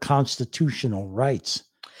their constitutional rights,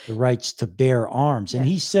 the rights to bear arms. And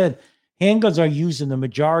he said handguns are used in the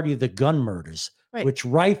majority of the gun murders, which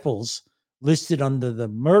rifles listed under the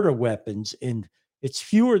murder weapons, and it's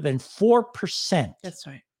fewer than 4%. That's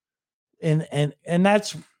right. And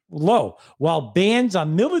that's low. While bans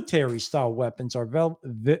on military style weapons are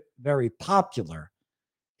very popular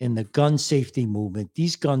in the gun safety movement,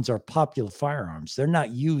 these guns are popular firearms. They're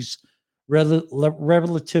not used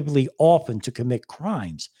relatively often to commit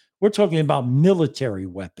crimes. We're talking about military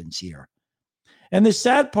weapons here. And the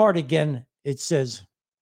sad part, again, it says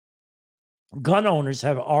gun owners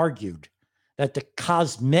have argued that the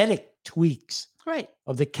cosmetic tweaks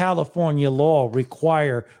of the California law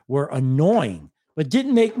were annoying, but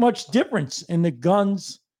didn't make much difference in the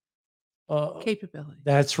guns' capability.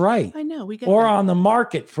 That's right. I know. We get or that. on the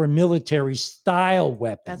market for military style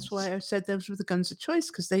weapons. That's why I said those were the guns of choice,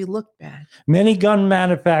 because they look bad. Many gun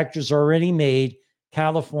manufacturers already made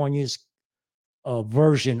California's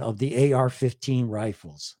version of the AR-15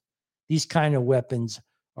 rifles. These kind of weapons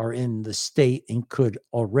are in the state and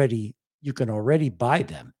you can already buy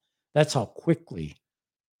them. That's how quickly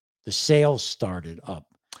the sales started up.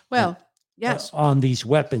 Well, yes. On these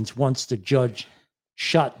weapons once the judge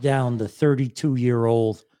shut down the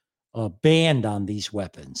 32-year-old ban on these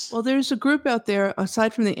weapons. Well, there's a group out there,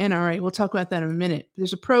 aside from the NRA, we'll talk about that in a minute.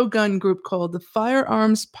 There's a pro-gun group called the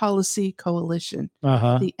Firearms Policy Coalition,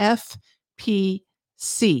 the FPC.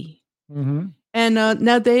 And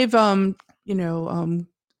now they've,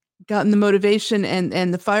 gotten the motivation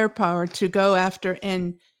and the firepower to go after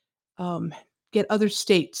and get other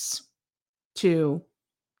states to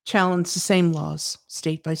challenge the same laws,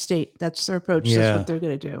 state by state. That's their approach. Yeah. That's what they're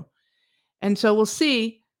going to do. And so we'll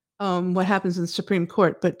see what happens in the Supreme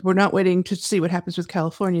Court, but we're not waiting to see what happens with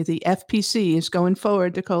California. The FPC is going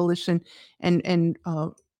forward, the coalition, and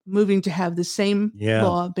moving to have the same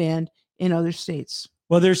law banned in other states.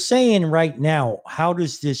 Well, they're saying right now, how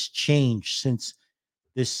does this change since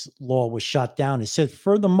this law was shot down? It said,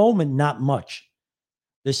 for the moment, not much.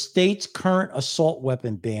 The state's current assault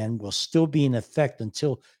weapon ban will still be in effect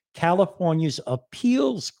until California's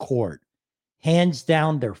appeals court hands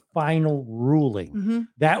down their final ruling.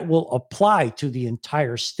 That will apply to the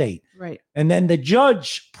entire state. Right. And then the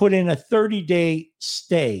judge put in a 30-day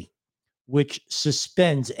stay, which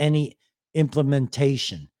suspends any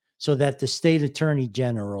implementation so that the state attorney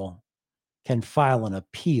general can file an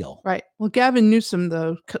appeal. Right. Well, Gavin Newsom,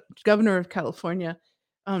 the governor of California,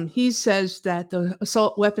 he says that the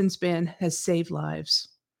assault weapons ban has saved lives.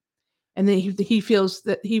 And he feels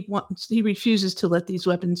that he refuses to let these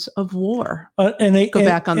weapons of war go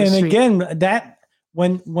back on the street. And again, that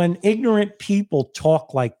when ignorant people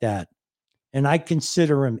talk like that, and I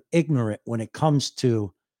consider him ignorant when it comes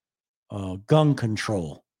to gun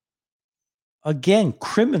control. Again,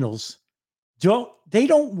 criminals don't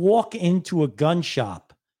walk into a gun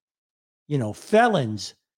shop.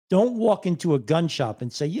 Felons don't walk into a gun shop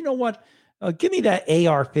and say, you know what, give me that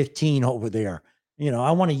AR-15 over there.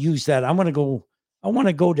 I want to use that. I want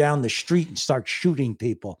to go down the street and start shooting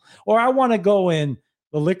people, or I want to go in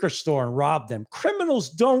the liquor store and rob them.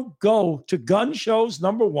 Criminals don't go to gun shows.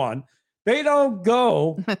 Number one, they don't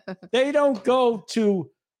go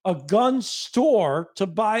to a gun store to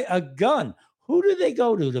buy a gun. Who do they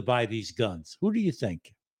go to buy these guns? Who do you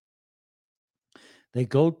think? They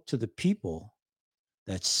go to the people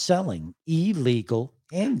that's selling illegal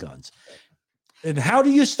handguns. And how do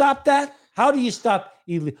you stop that? How do you stop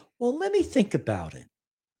illegal? Well, let me think about it.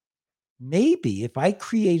 Maybe if I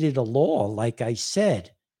created a law, like I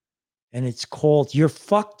said, and it's called You're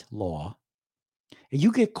Fucked Law, and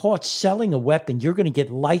you get caught selling a weapon, you're going to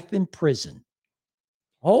get life in prison.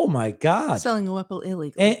 Oh my God. Selling a weapon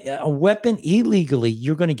illegally. A weapon illegally,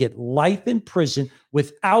 you're going to get life in prison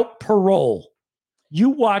without parole. You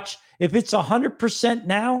watch, if it's 100%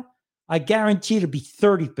 now, I guarantee it'll be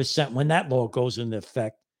 30% when that law goes into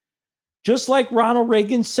effect. Just like Ronald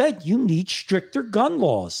Reagan said, you need stricter gun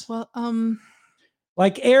laws. Well,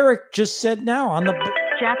 like Eric just said now on the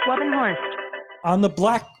Jack Leavenhorst. On the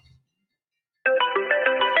black.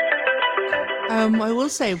 I will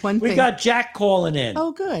say one thing. We got Jack calling in.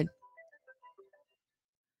 Oh, good.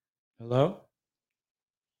 Hello?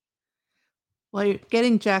 Well, you're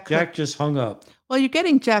getting Jack. Jack just hung up. Well, you're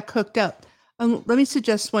getting Jack hooked up. Let me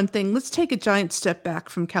suggest one thing. Let's take a giant step back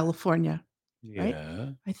from California. Yeah.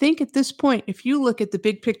 Right? I think at this point, if you look at the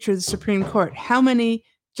big picture of the Supreme Court, how many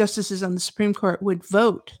justices on the Supreme Court would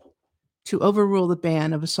vote to overrule the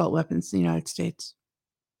ban of assault weapons in the United States?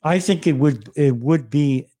 I think it would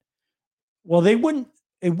be, well, it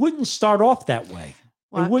wouldn't start off that way.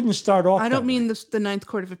 Well, it wouldn't start off. I don't mean the Ninth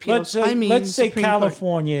Court of Appeals. I mean, let's say Supreme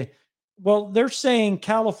California. Court. Well, they're saying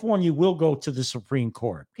California will go to the Supreme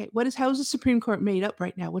Court. Okay, how is the Supreme Court made up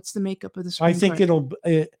right now? What's the makeup of the Supreme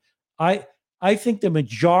Court? I think the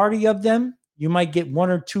majority of them, you might get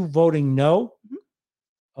one or two voting no.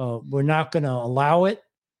 Mm-hmm. We're not going to allow it,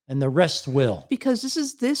 and the rest will. Because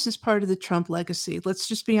this is part of the Trump legacy. Let's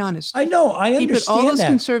just be honest. I know, I understand all those that,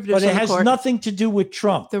 conservatives but it has court. Nothing to do with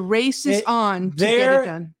Trump. The race is on to get it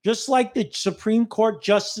done. Just like the Supreme Court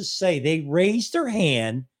justices say, they raised their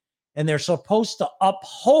hand, and they're supposed to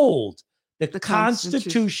uphold the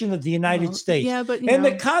Constitution of the United States. Yeah, but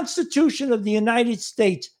the Constitution of the United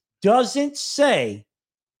States doesn't say,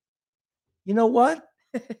 you know what?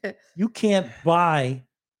 You can't buy.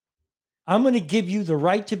 I'm going to give you the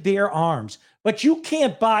right to bear arms, but you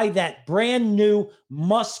can't buy that brand new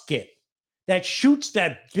musket that shoots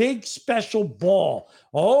that big special ball.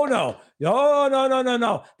 Oh, no.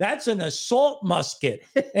 No. That's an assault musket.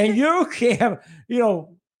 And you can't,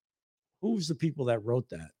 who's the people that wrote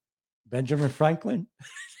that? Benjamin Franklin?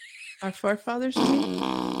 Our forefathers?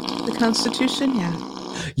 The Constitution? Yeah.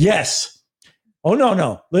 Yes. Oh,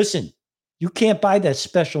 no. Listen, you can't buy that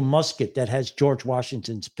special musket that has George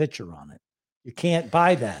Washington's picture on it. You can't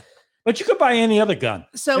buy that. But you could buy any other gun.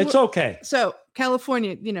 So it's okay. So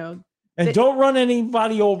California, And don't run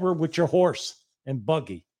anybody over with your horse and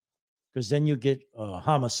buggy, because then you get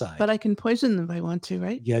homicide. But I can poison them if I want to,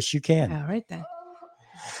 right? Yes, you can. All right, then.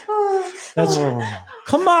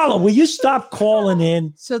 Kamala, will you stop calling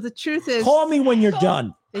in? So the truth is, call me when you're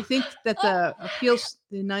done. They think that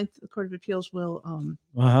the Ninth Court of Appeals will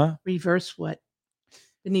reverse what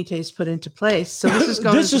Benitez put into place. So this is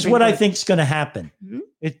going. This is what I think is going to happen.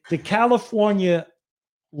 Mm-hmm. The California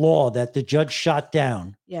law that the judge shot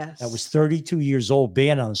down, yes, that was 32 years old,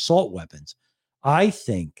 ban on assault weapons. I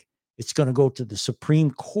think it's going to go to the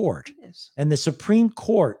Supreme Court, and the Supreme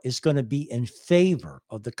Court is going to be in favor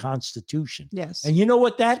of the Constitution. Yes, and you know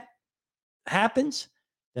what that happens?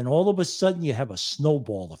 Then all of a sudden you have a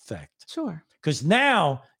snowball effect. Sure, because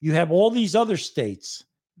now you have all these other states,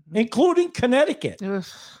 including Connecticut. Ugh.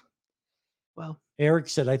 Well, Eric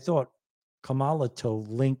said, I thought Kamala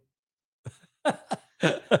linked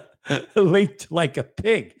linked like a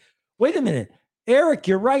pig. Wait a minute. Eric,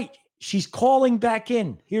 you're right. She's calling back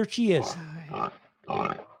in. Here she is.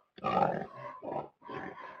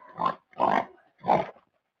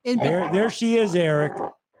 There she is, Eric.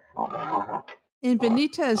 In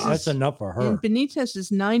Benitez, that's enough for her. In Benitez's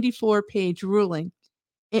 94-page ruling,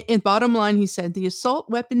 in bottom line, he said the assault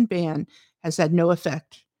weapon ban has had no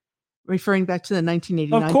effect, referring back to the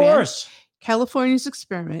 1989 Of course. ban. California's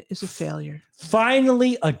experiment is a failure.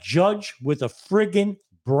 Finally, a judge with a friggin'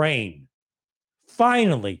 brain.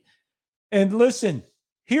 Finally. And listen,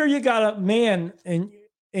 here you got a man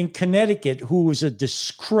in Connecticut who is a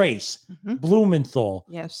disgrace, Blumenthal.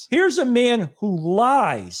 Yes. Here's a man who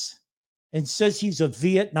lies and says he's a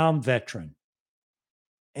Vietnam veteran.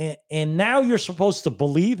 And now you're supposed to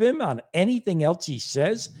believe him on anything else he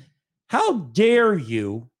says? How dare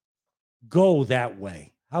you go that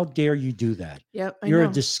way? How dare you do that? Yep, You're a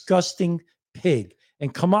disgusting pig.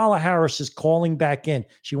 And Kamala Harris is calling back in.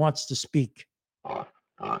 She wants to speak.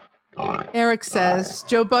 Eric says,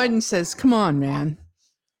 Joe Biden says, come on, man.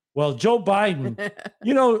 Well, Joe Biden,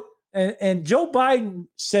 and Joe Biden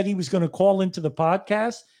said he was going to call into the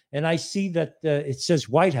podcast. And I see that it says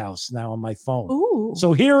White House now on my phone. Ooh.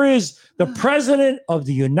 So here is the president of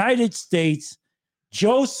the United States,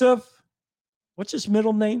 Joseph, what's his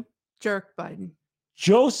middle name? Jerk Biden.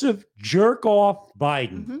 Joseph Jerk Off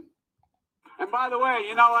Biden. And by the way,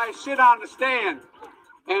 you know, I sit on the stand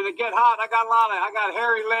and it get hot. I got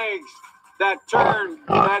hairy legs that turn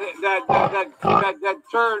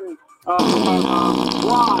turn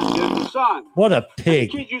blonde in the sun. What a pig!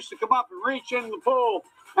 And the kids used to come up and reach in the pool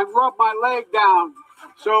and rub my leg down,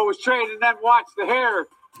 so it was straight, and then watch the hair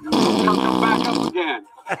come back up again.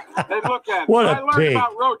 They look at it. What a I learned pig.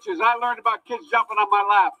 about roaches. I learned about kids jumping on my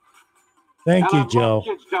lap. Thank you, Joe.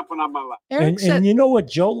 Kids jumping on my lap. And you know what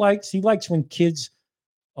Joe likes? He likes when kids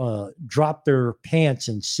drop their pants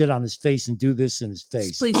and sit on his face and do this in his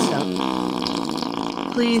face. Please stop.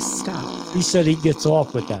 Please stop. He said he gets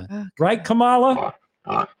off with that. Okay. Right, Kamala?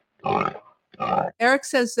 Eric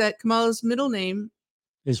says that Kamala's middle name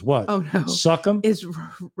is what? Oh, no. Suck him? Is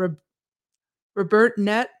Robert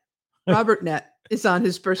Nett. Robert Nett is on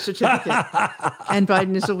his birth certificate. And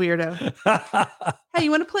Biden is a weirdo. Hey,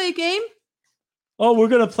 you want to play a game? Oh, we're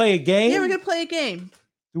going to play a game? Yeah, we're going to play a game.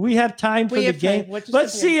 Do we have time for the game?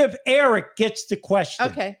 Let's see if Eric gets the question.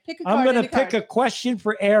 Okay, pick a card. I'm going to pick a question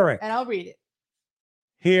for Eric. And I'll read it.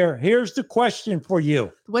 Here's the question for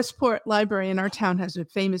you. The Westport Library in our town has a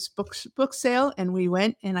famous book sale, and we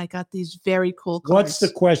went, and I got these very cool cards. What's the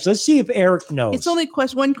question? Let's see if Eric knows. It's only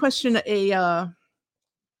one question a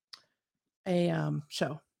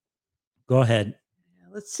show. Go ahead.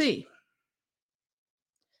 Let's see.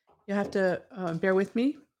 You have to bear with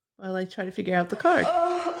me while I try to figure out the card.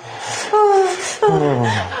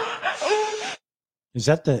 Is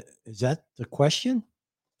that the question?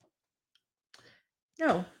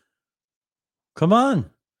 No. Come on.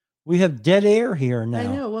 We have dead air here now. I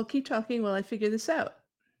know. Well, keep talking while I figure this out.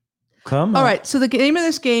 Come on. All right. So the name of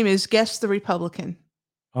this game is Guess the Republican.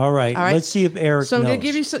 All right. Let's see if Eric knows. So I'm going to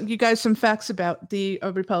give you guys some facts about the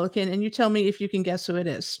Republican, and you tell me if you can guess who it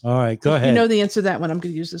is. All right. Go ahead. You know the answer to that one. I'm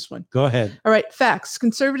going to use this one. Go ahead. All right. Facts.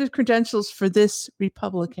 Conservative credentials for this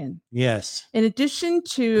Republican. Yes. In addition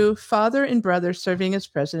to father and brother serving as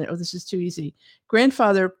president, this is too easy.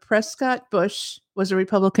 Grandfather Prescott Bush was a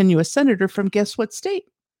Republican U.S. Senator from guess what state?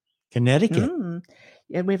 Connecticut.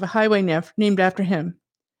 Yeah, we have a highway named after him.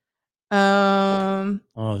 Isn't that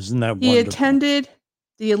wonderful? He attended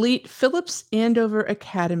the elite Phillips Andover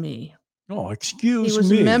Academy. Oh, excuse me. He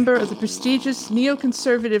was a member of the prestigious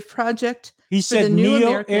neoconservative project. He said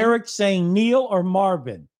Neil. Eric saying Neil or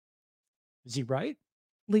Marvin. Is he right?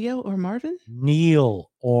 Leo or Marvin?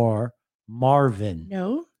 Neil or Marvin.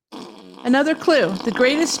 No. Another clue. The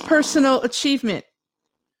greatest personal achievement.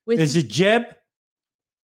 Is it Jeb?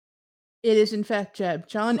 It is, in fact, Jeb.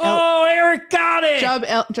 Eric got it.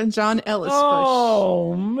 John Ellis Bush.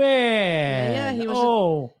 Oh, man. Yeah, he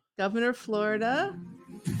was governor of Florida.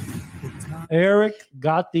 Eric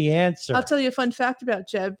got the answer. I'll tell you a fun fact about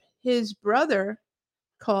Jeb. His brother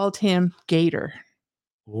called him Gator.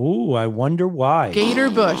 Ooh, I wonder why.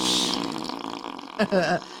 Gator Bush.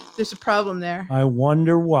 There's a problem there. I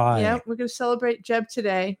wonder why. Yeah, we're going to celebrate Jeb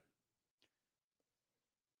today.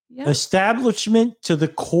 Yep. Establishment to the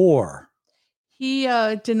core. He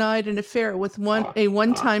denied an affair with a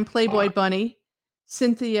one-time Playboy bunny,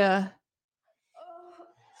 Cynthia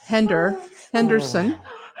Henderson.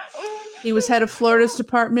 He was head of Florida's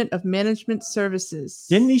Department of Management Services.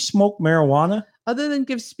 Didn't he smoke marijuana? Other than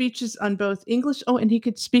give speeches on both English, and he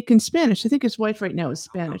could speak in Spanish. I think his wife right now is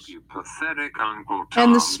Spanish. You pathetic Uncle Tom,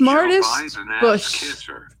 and the smartest Bush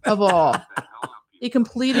of all. He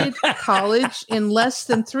completed college in less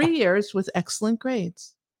than 3 years with excellent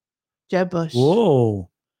grades. Jeb Bush. Whoa.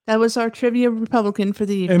 That was our trivia Republican for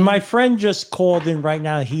the evening. And my friend just called in right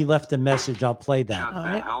now. He left a message. I'll play that. Shut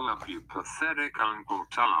the hell up, you pathetic Uncle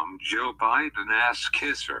Tom, Joe Biden ass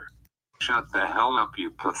kisser. Shut the hell up,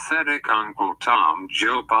 you pathetic Uncle Tom,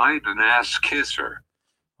 Joe Biden ass kisser.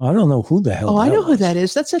 I don't know who the hell. I know who that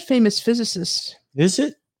is. That's a famous physicist. Is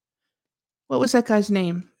it? What was that guy's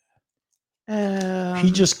name?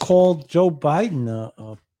 He just called Joe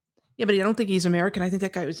Biden. Yeah, but I don't think he's American. I think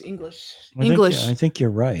that guy was English. I think you're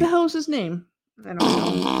right. What the hell was his name? I don't know.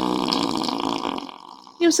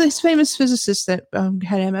 He was this famous physicist that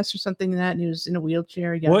had MS or something like that, and he was in a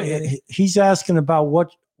wheelchair. He's asking about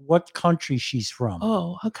what country she's from.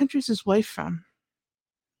 Oh, what country is his wife from?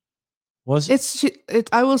 Was it?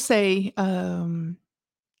 I will say.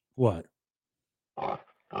 What?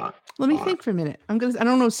 Let me think for a minute. I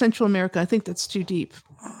don't know Central America. I think that's too deep.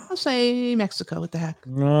 I'll say Mexico. What the heck?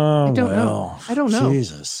 Oh, I don't know. I don't know.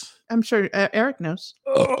 Jesus. I'm sure Eric knows.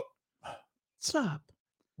 Stop.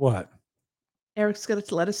 What? Eric's going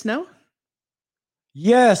to let us know?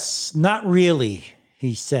 Yes, not really,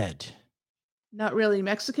 he said. Not really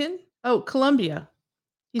Mexican? Oh, Colombia.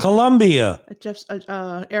 Colombia.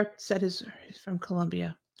 Eric said he's from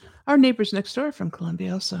Colombia. Our neighbors next door are from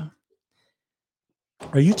Colombia also.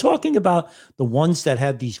 Are you talking about the ones that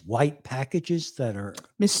have these white packages that are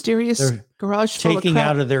mysterious garage full taking of crap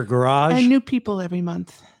out of their garage? and new people every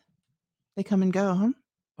month? They come and go, huh?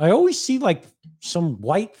 I always see like some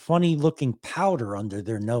white, funny looking powder under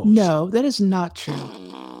their nose. No, that is not true.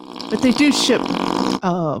 But they do ship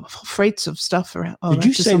freights of stuff around. Oh, did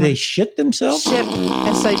you say they shit themselves? Ship,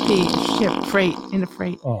 SIP, ship, freight, in a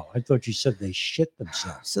freight. Oh, I thought you said they shit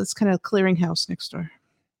themselves. So it's kind of a clearinghouse next door.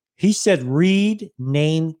 He said, read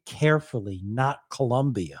name carefully, not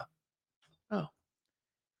Columbia. Oh.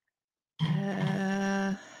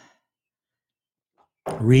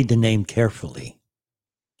 Read the name carefully.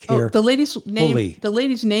 The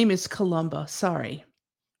lady's name is Columba. Sorry.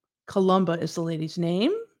 Columba is the lady's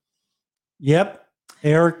name. Yep.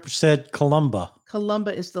 Eric said Columba.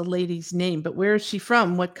 Columba is the lady's name, but where is she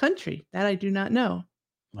from? What country? That I do not know.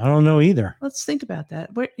 I don't know either. Let's think about that.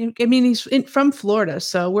 He's from Florida,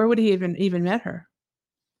 so where would he even met her?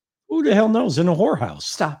 Who the hell knows? In a whorehouse.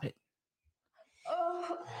 Stop it.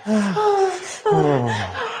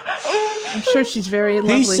 I'm sure she's very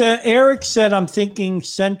lovely. Eric said, I'm thinking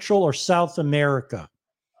Central or South America.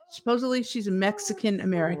 Supposedly she's a Mexican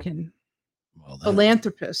American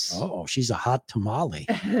philanthropist. Oh, she's a hot tamale.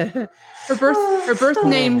 Her birth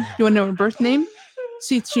name. You want to know her birth name?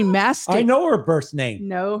 See, she masked it. I know her birth name.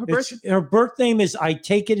 No, her birth name is I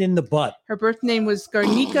Take It in the Butt. Her birth name was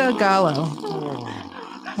Garnica Gallo.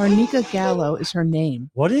 Garnica Gallo is her name.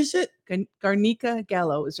 What is it? Garnica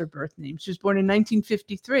Gallo is her birth name. She was born in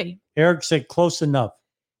 1953. Eric said close enough.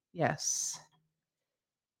 Yes.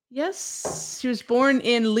 Yes. She was born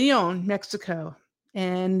in Leon, Mexico.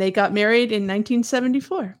 And they got married in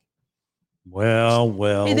 1974.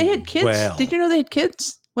 Well. Hey, they had kids. Well. Did you know they had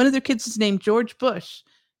kids? One of their kids is named George Bush,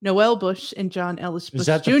 Noel Bush, and John Ellis Bush Jr. Is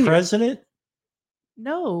that the president?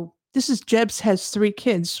 No. This is Jebs has 3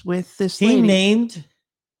 kids with this lady. He named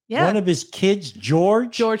one of his kids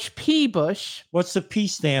George? George P. Bush. What's the P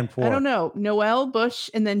stand for? I don't know. Noel Bush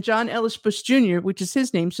and then John Ellis Bush Jr., which is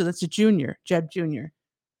his name. So that's a junior, Jeb Jr.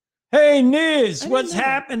 Hey, Niz, what's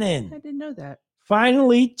happening? I didn't know that.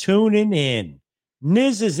 Finally tuning in.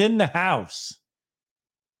 Niz is in the house.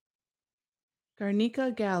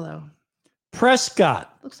 Garnica Gallo.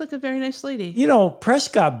 Prescott. Looks like a very nice lady. You know,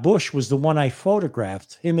 Prescott Bush was the one I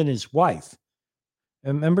photographed, him and his wife.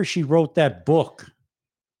 And remember, she wrote that book.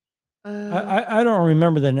 I don't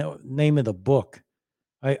remember the name of the book.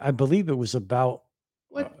 I believe it was about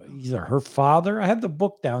either her father. I have the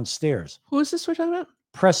book downstairs. Who is this we're talking about?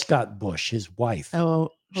 Prescott Bush, his wife. Oh,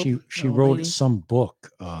 she wrote some book.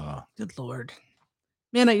 Good Lord.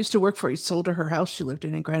 Man, I used to work for her. He sold her house she lived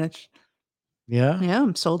in Greenwich. Yeah? Yeah,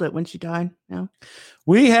 sold it when she died. Yeah.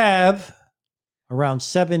 We have around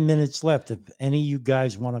 7 minutes left. If any of you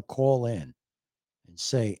guys want to call in and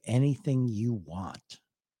say anything you want.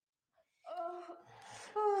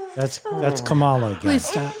 That's Kamala again.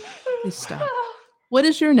 Please stop. What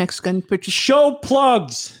is your next gun purchase? Show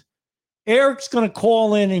plugs. Eric's going to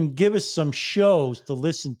call in and give us some shows to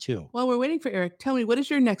listen to. While we're waiting for Eric, tell me, what is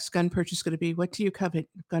your next gun purchase going to be? What do you covet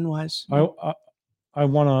gun-wise? I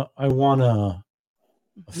want a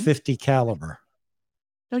 50 caliber.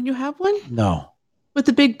 Don't you have one? No. With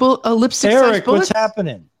the big lipstick size Eric, bullets? what's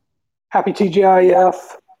happening? Happy TGIF.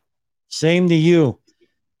 Same to you.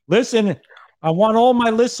 Listen, I want all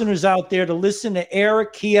my listeners out there to listen to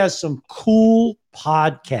Eric. He has some cool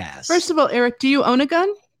podcasts. First of all, Eric, do you own a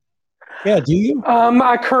gun? Yeah, do you?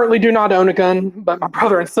 I currently do not own a gun, but my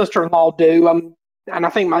brother and sister-in-law do. And I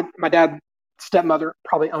think my dad, stepmother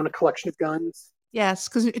probably own a collection of guns. Yes,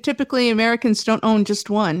 because typically Americans don't own just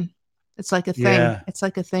one. It's like a thing. Yeah, it's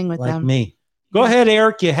like a thing with them. Like me. Go ahead,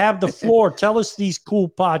 Eric. You have the floor. Tell us these cool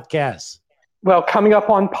podcasts. Well, coming up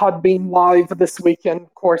on Podbean Live this weekend,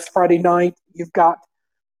 of course, Friday night, you've got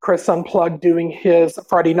Chris Unplugged doing his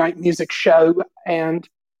Friday night music show, and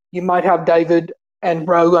you might have David and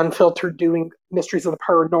Roe Unfiltered doing Mysteries of the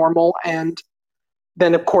Paranormal, and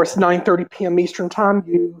then, of course, 9:30 p.m. Eastern Time,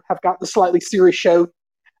 you have got the Slightly Serious Show.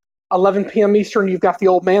 11 p.m. Eastern, you've got the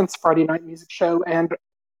Old Man's Friday night music show, and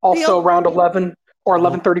also around 11 or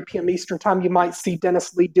 11:30 p.m. Eastern Time, you might see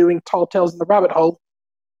Dennis Lee doing Tall Tales in the Rabbit Hole.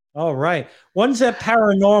 All right. When's that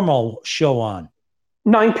paranormal show on?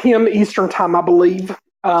 9 p.m. Eastern Time, I believe.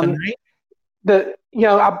 Tonight?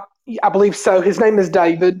 I believe so. His name is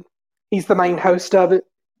David. He's the main host of it.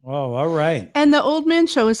 Oh, all right. And the Old Man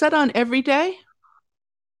Show, is that on every day?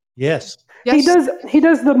 Yes. He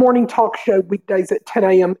does the morning talk show weekdays at 10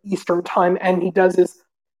 a.m. Eastern Time, and he does his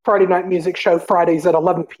Friday night music show Fridays at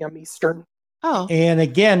 11 p.m. Eastern. Oh. And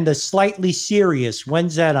again, the Slightly Serious,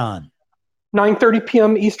 when's that on? 9:30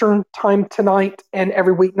 p.m. Eastern Time tonight and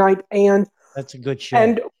every weeknight. And That's a good show.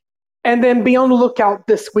 And then be on the lookout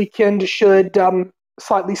this weekend. Should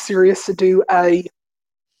Slightly Serious do an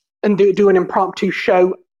impromptu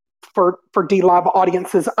show for DLive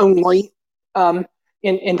audiences only,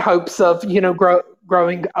 in hopes of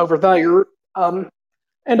growing over there.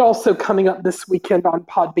 And also coming up this weekend on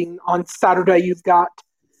Podbean on Saturday, you've got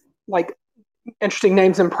like interesting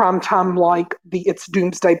names in primetime, like the It's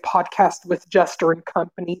Doomsday podcast with Jester and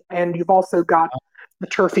Company, and you've also got the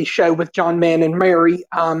Turfy Show with John Mann and Mary.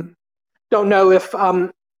 Don't know if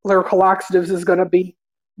Lyrical Laxatives is going to be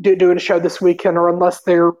doing a show this weekend, or unless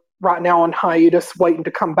they're right now on hiatus waiting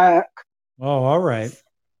to come back. Oh, all right.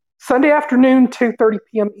 Sunday afternoon, 2:30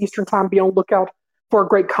 p.m. Eastern Time, be on the lookout for a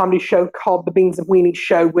great comedy show called The Beans and Weenie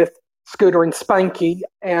Show with Scooter and Spanky.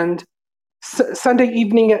 And Sunday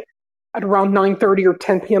evening at around 9:30 or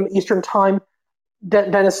 10 p.m. Eastern Time,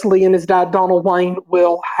 Dennis Lee and his dad, Donald Wayne,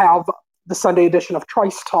 will have the Sunday edition of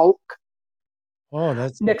Trice Talk. Oh,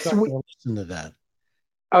 that's next week. Listen to that.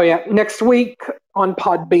 Oh, yeah. Next week on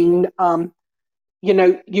Podbean,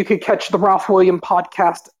 you could catch the Ralph William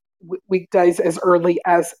podcast weekdays as early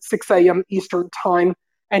as 6 a.m. Eastern Time,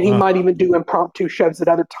 and he might even do impromptu shows at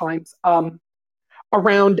other times.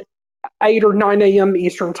 Around 8 or 9 a.m.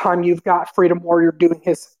 Eastern Time, you've got Freedom Warrior doing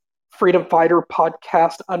his Freedom Fighter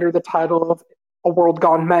podcast under the title of A World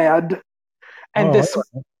Gone Mad. And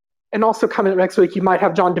and also coming up next week, you might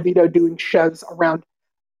have John DeVito doing shows around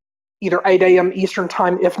either 8 a.m. Eastern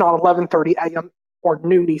Time, if not 11:30 a.m. or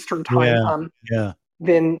noon Eastern Time.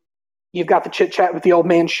 Then you've got the Chit Chat with the Old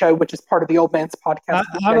Man Show, which is part of the Old Man's podcast.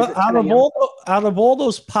 Out of all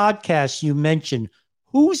those podcasts you mentioned,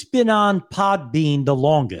 who's been on Podbean the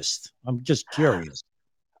longest? I'm just curious.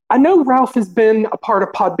 I know Ralph has been a part of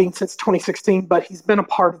Podbean since 2016, but he's been a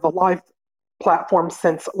part of the live platform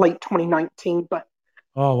since late 2019. But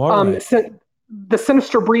all right. The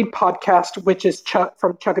Sinister Breed podcast, which is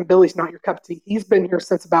from Chuck and Billy's Not Your Cup of Tea, he's been here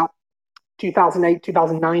since about 2008,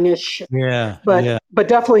 2009-ish. Yeah. But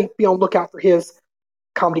definitely be on the lookout for his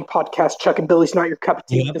comedy podcast, Chuck and Billy's Not Your Cup of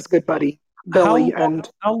Tea, with his good buddy Billy.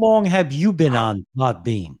 How long have you been on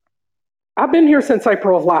Podbean? I've been here since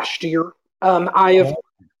April of last year.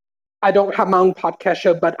 I don't have my own podcast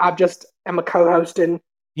show, but I just am a co-host and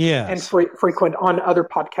frequent on other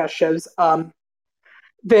podcast shows.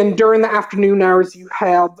 Then during the afternoon hours, you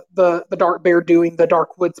have the Dark Bear doing the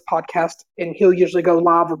Dark Woods podcast, and he'll usually go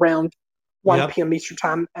live around 1 p.m. Eastern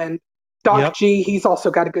Time. And Doc G, he's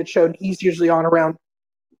also got a good show, and he's usually on around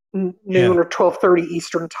noon or 12:30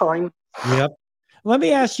 Eastern Time. Yep. Let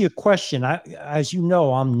me ask you a question. As you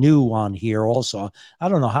know, I'm new on here also. I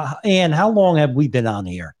don't know how long have we been on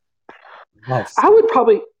here? Oh. I would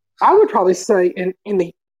probably say in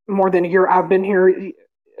the more than a year I've been here,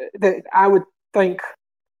 that I would think,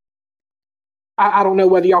 I don't know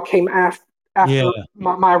whether y'all came after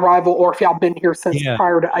my arrival or if y'all been here since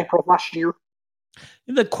prior to April of last year.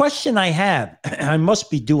 The question I have, I must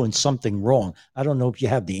be doing something wrong. I don't know if you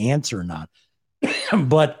have the answer or not.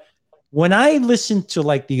 But when I listen to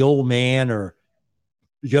like the Old Man or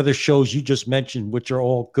the other shows you just mentioned, which are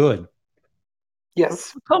all good.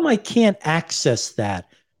 Yes. How come I can't access that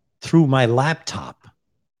through my laptop?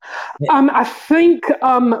 I think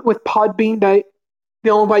with Podbean, the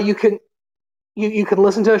only way you can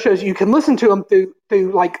listen to those shows, you can listen to them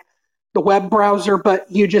through like the web browser,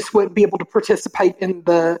 but you just wouldn't be able to participate in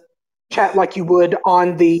the chat like you would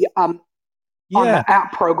on the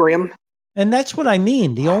app program. And that's what I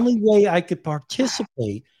mean. The only way I could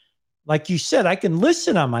participate, like you said, I can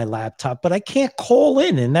listen on my laptop, but I can't call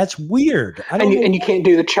in, and that's weird. And you can't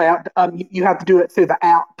do the chat. You have to do it through the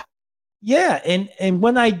app. Yeah, and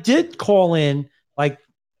when I did call in, like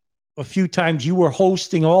a few times, you were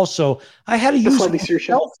hosting also. I had to use my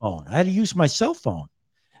cell phone. I had to use my cell phone,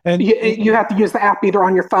 and you have to use the app either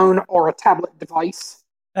on your phone or a tablet device.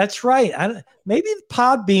 That's right. Maybe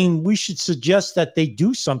Podbean, we should suggest that they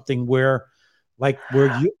do something where I'm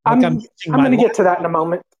going to get to that in a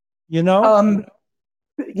moment. You know,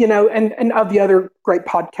 and of the other great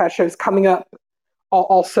podcast shows coming up,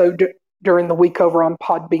 also during the week over on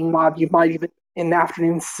Podbean Live, you might even in the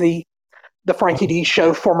afternoon see the Frankie D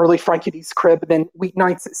Show, formerly Frankie D's Crib. And then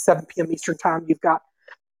weeknights at 7 p.m. Eastern Time, you've got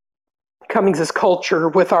Cummings' Culture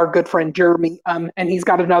with our good friend Jeremy, and he's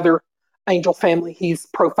got another Angel family he's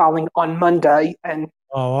profiling on Monday, and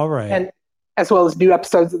all right, and as well as new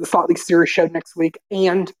episodes of the Slightly Serious Show next week.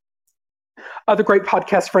 And other great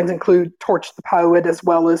podcast friends include Torch the Poet, as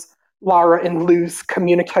well as Lyra and Lou's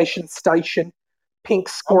communication station, Pink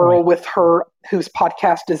Squirrel with her, whose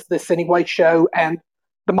podcast is This Anyway Show, and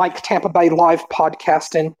the Mike Tampa Bay Live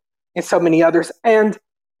podcast, and so many others. And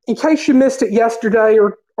in case you missed it yesterday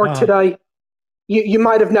or today, you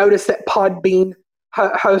might have noticed that Podbean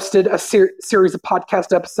hosted a series of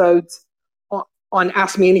podcast episodes on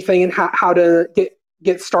Ask Me Anything and how to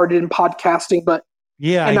get started in podcasting. But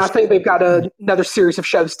I think they've got another series of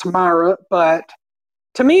shows tomorrow. But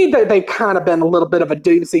to me, they've kind of been a little bit of a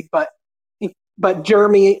doozy. But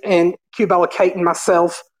Jeremy and Cubella Kate and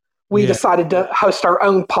myself, we decided to host our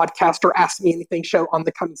own podcast or Ask Me Anything show on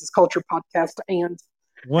the Cummings is Culture podcast. And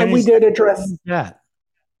we did address that.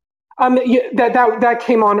 That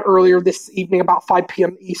came on earlier this evening about 5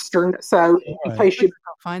 p.m. Eastern. So in case you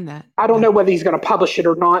find that, I don't know whether he's going to publish it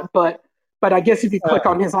or not, but I guess if you click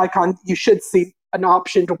on his icon, you should see an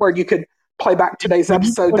option to where you could play back today's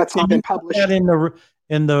episode that's not been published. That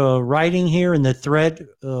in the writing here in the thread,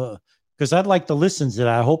 because I'd like to listen to that.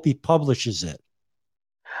 I hope he publishes it.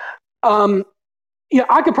 I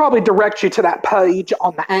could probably direct you to that page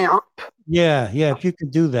on the app. Yeah, if you could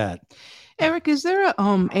do that. Eric, is there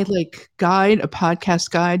a guide, a podcast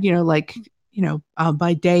guide,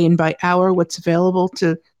 by day and by hour, what's available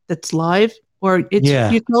that's live, or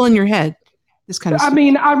it's all in your head? This kind of stuff. I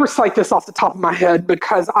mean, I recite this off the top of my head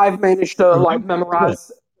because I've managed to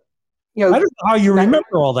memorize. I don't know how you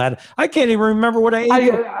remember all that. I can't even remember what I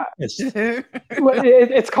ate.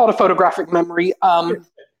 It's called a photographic memory.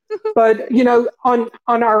 But on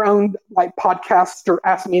our own podcast or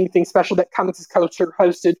Ask Me Anything special that Cummings is Culture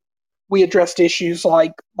hosted, we addressed issues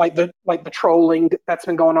like the trolling that's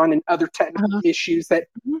been going on and other technical issues that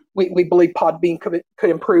we believe Podbean could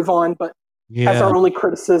improve on. But as our only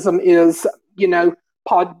criticism is,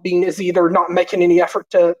 Podbean is either not making any effort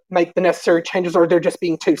to make the necessary changes or they're just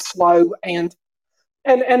being too slow. And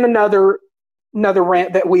another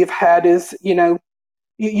rant that we've had is,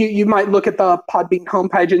 you might look at the Podbean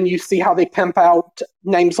homepage and you see how they pimp out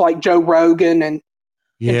names like Joe Rogan and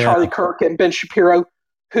Charlie Kirk and Ben Shapiro,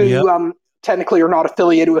 who technically are not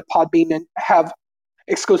affiliated with Podbean and have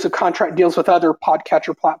exclusive contract deals with other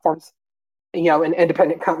podcatcher platforms, and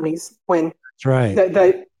independent companies. When that's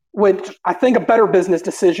right, I think a better business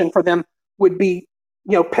decision for them would be,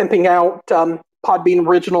 pimping out Podbean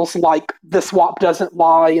originals like The Swap Doesn't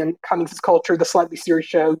Lie and Cummings is Culture, the Slightly Serious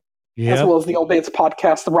Show, as well as the Old Bands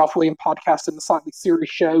podcast, the Ralph Williams podcast, and the Slightly Serious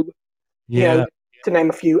Show. To name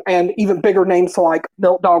a few, and even bigger names like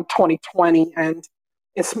Milk Dog 2020 and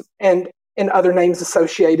other names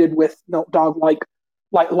associated with Milk Dog like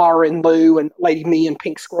Laura and Lou and Lady Me and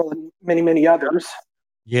Pink Squirrel and many, many others.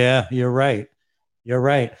 Yeah, you're right.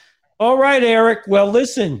 All right, Eric. Well,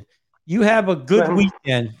 listen, you have a good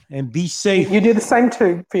weekend and be safe. You do the same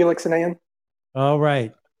too, Felix and Ann. All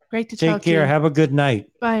right. Great to talk to you. Take care. Have a good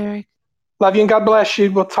night. Bye, Eric. Love you and God bless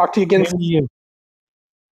you. We'll talk to you again soon.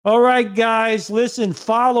 All right, guys, listen,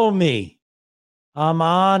 follow me. I'm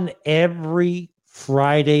on every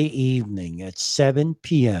Friday evening at 7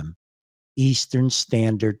 p.m. Eastern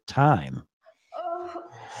Standard Time.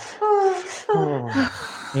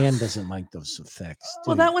 Ann doesn't like those effects.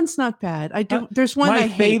 Well, that one's not bad. I do. There's one I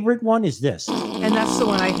hate. My favorite one is this. And that's the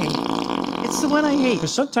one I hate. It's the one I hate.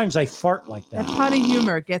 Because sometimes I fart like that. That potty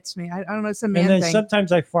humor gets me. I don't know. It's a man thing. And then thing.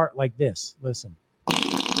 sometimes I fart like this. Listen.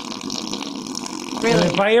 Really?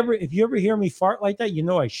 And if you ever hear me fart like that,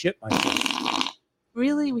 I shit myself.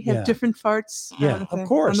 Really? We have different farts? Yeah, of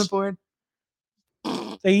course. On the board.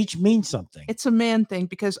 They each mean something. It's a man thing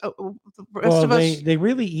because the rest of us... They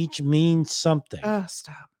really each mean something. Oh,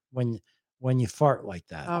 stop. When you fart like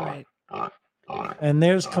that. All right. And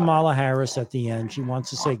there's Kamala Harris at the end. She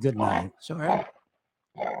wants to say good night. Sure.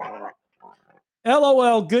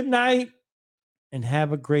 LOL, good night. And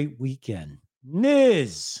have a great weekend.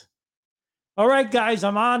 Niz. All right, guys,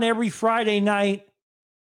 I'm on every Friday night.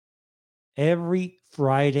 Every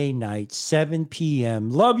Friday night, 7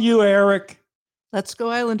 p.m. Love you, Eric. Let's go,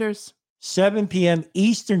 Islanders. 7 p.m.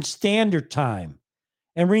 Eastern Standard Time.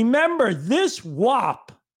 And remember, this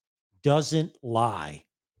WAP doesn't lie.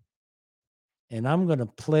 And I'm going to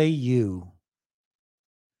play you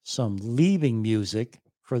some leaving music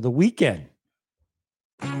for the weekend.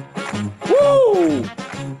 Woo!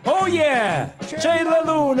 Oh, yeah! C'è la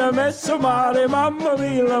luna, mezzo mare, mamma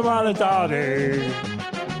mia, la maledade.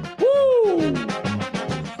 Woo!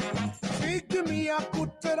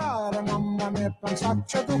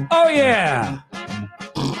 Oh, yeah!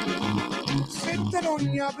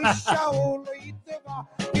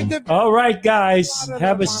 All right, guys.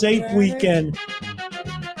 Have a safe weekend.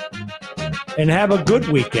 And have a good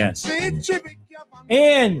weekend.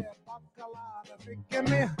 And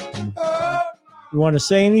you want to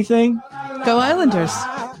say anything? Go Islanders.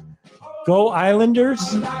 Go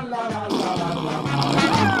Islanders. All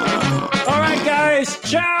right, guys.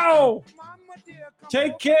 Ciao.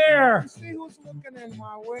 Take care.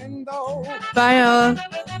 Bye,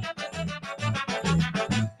 Ella.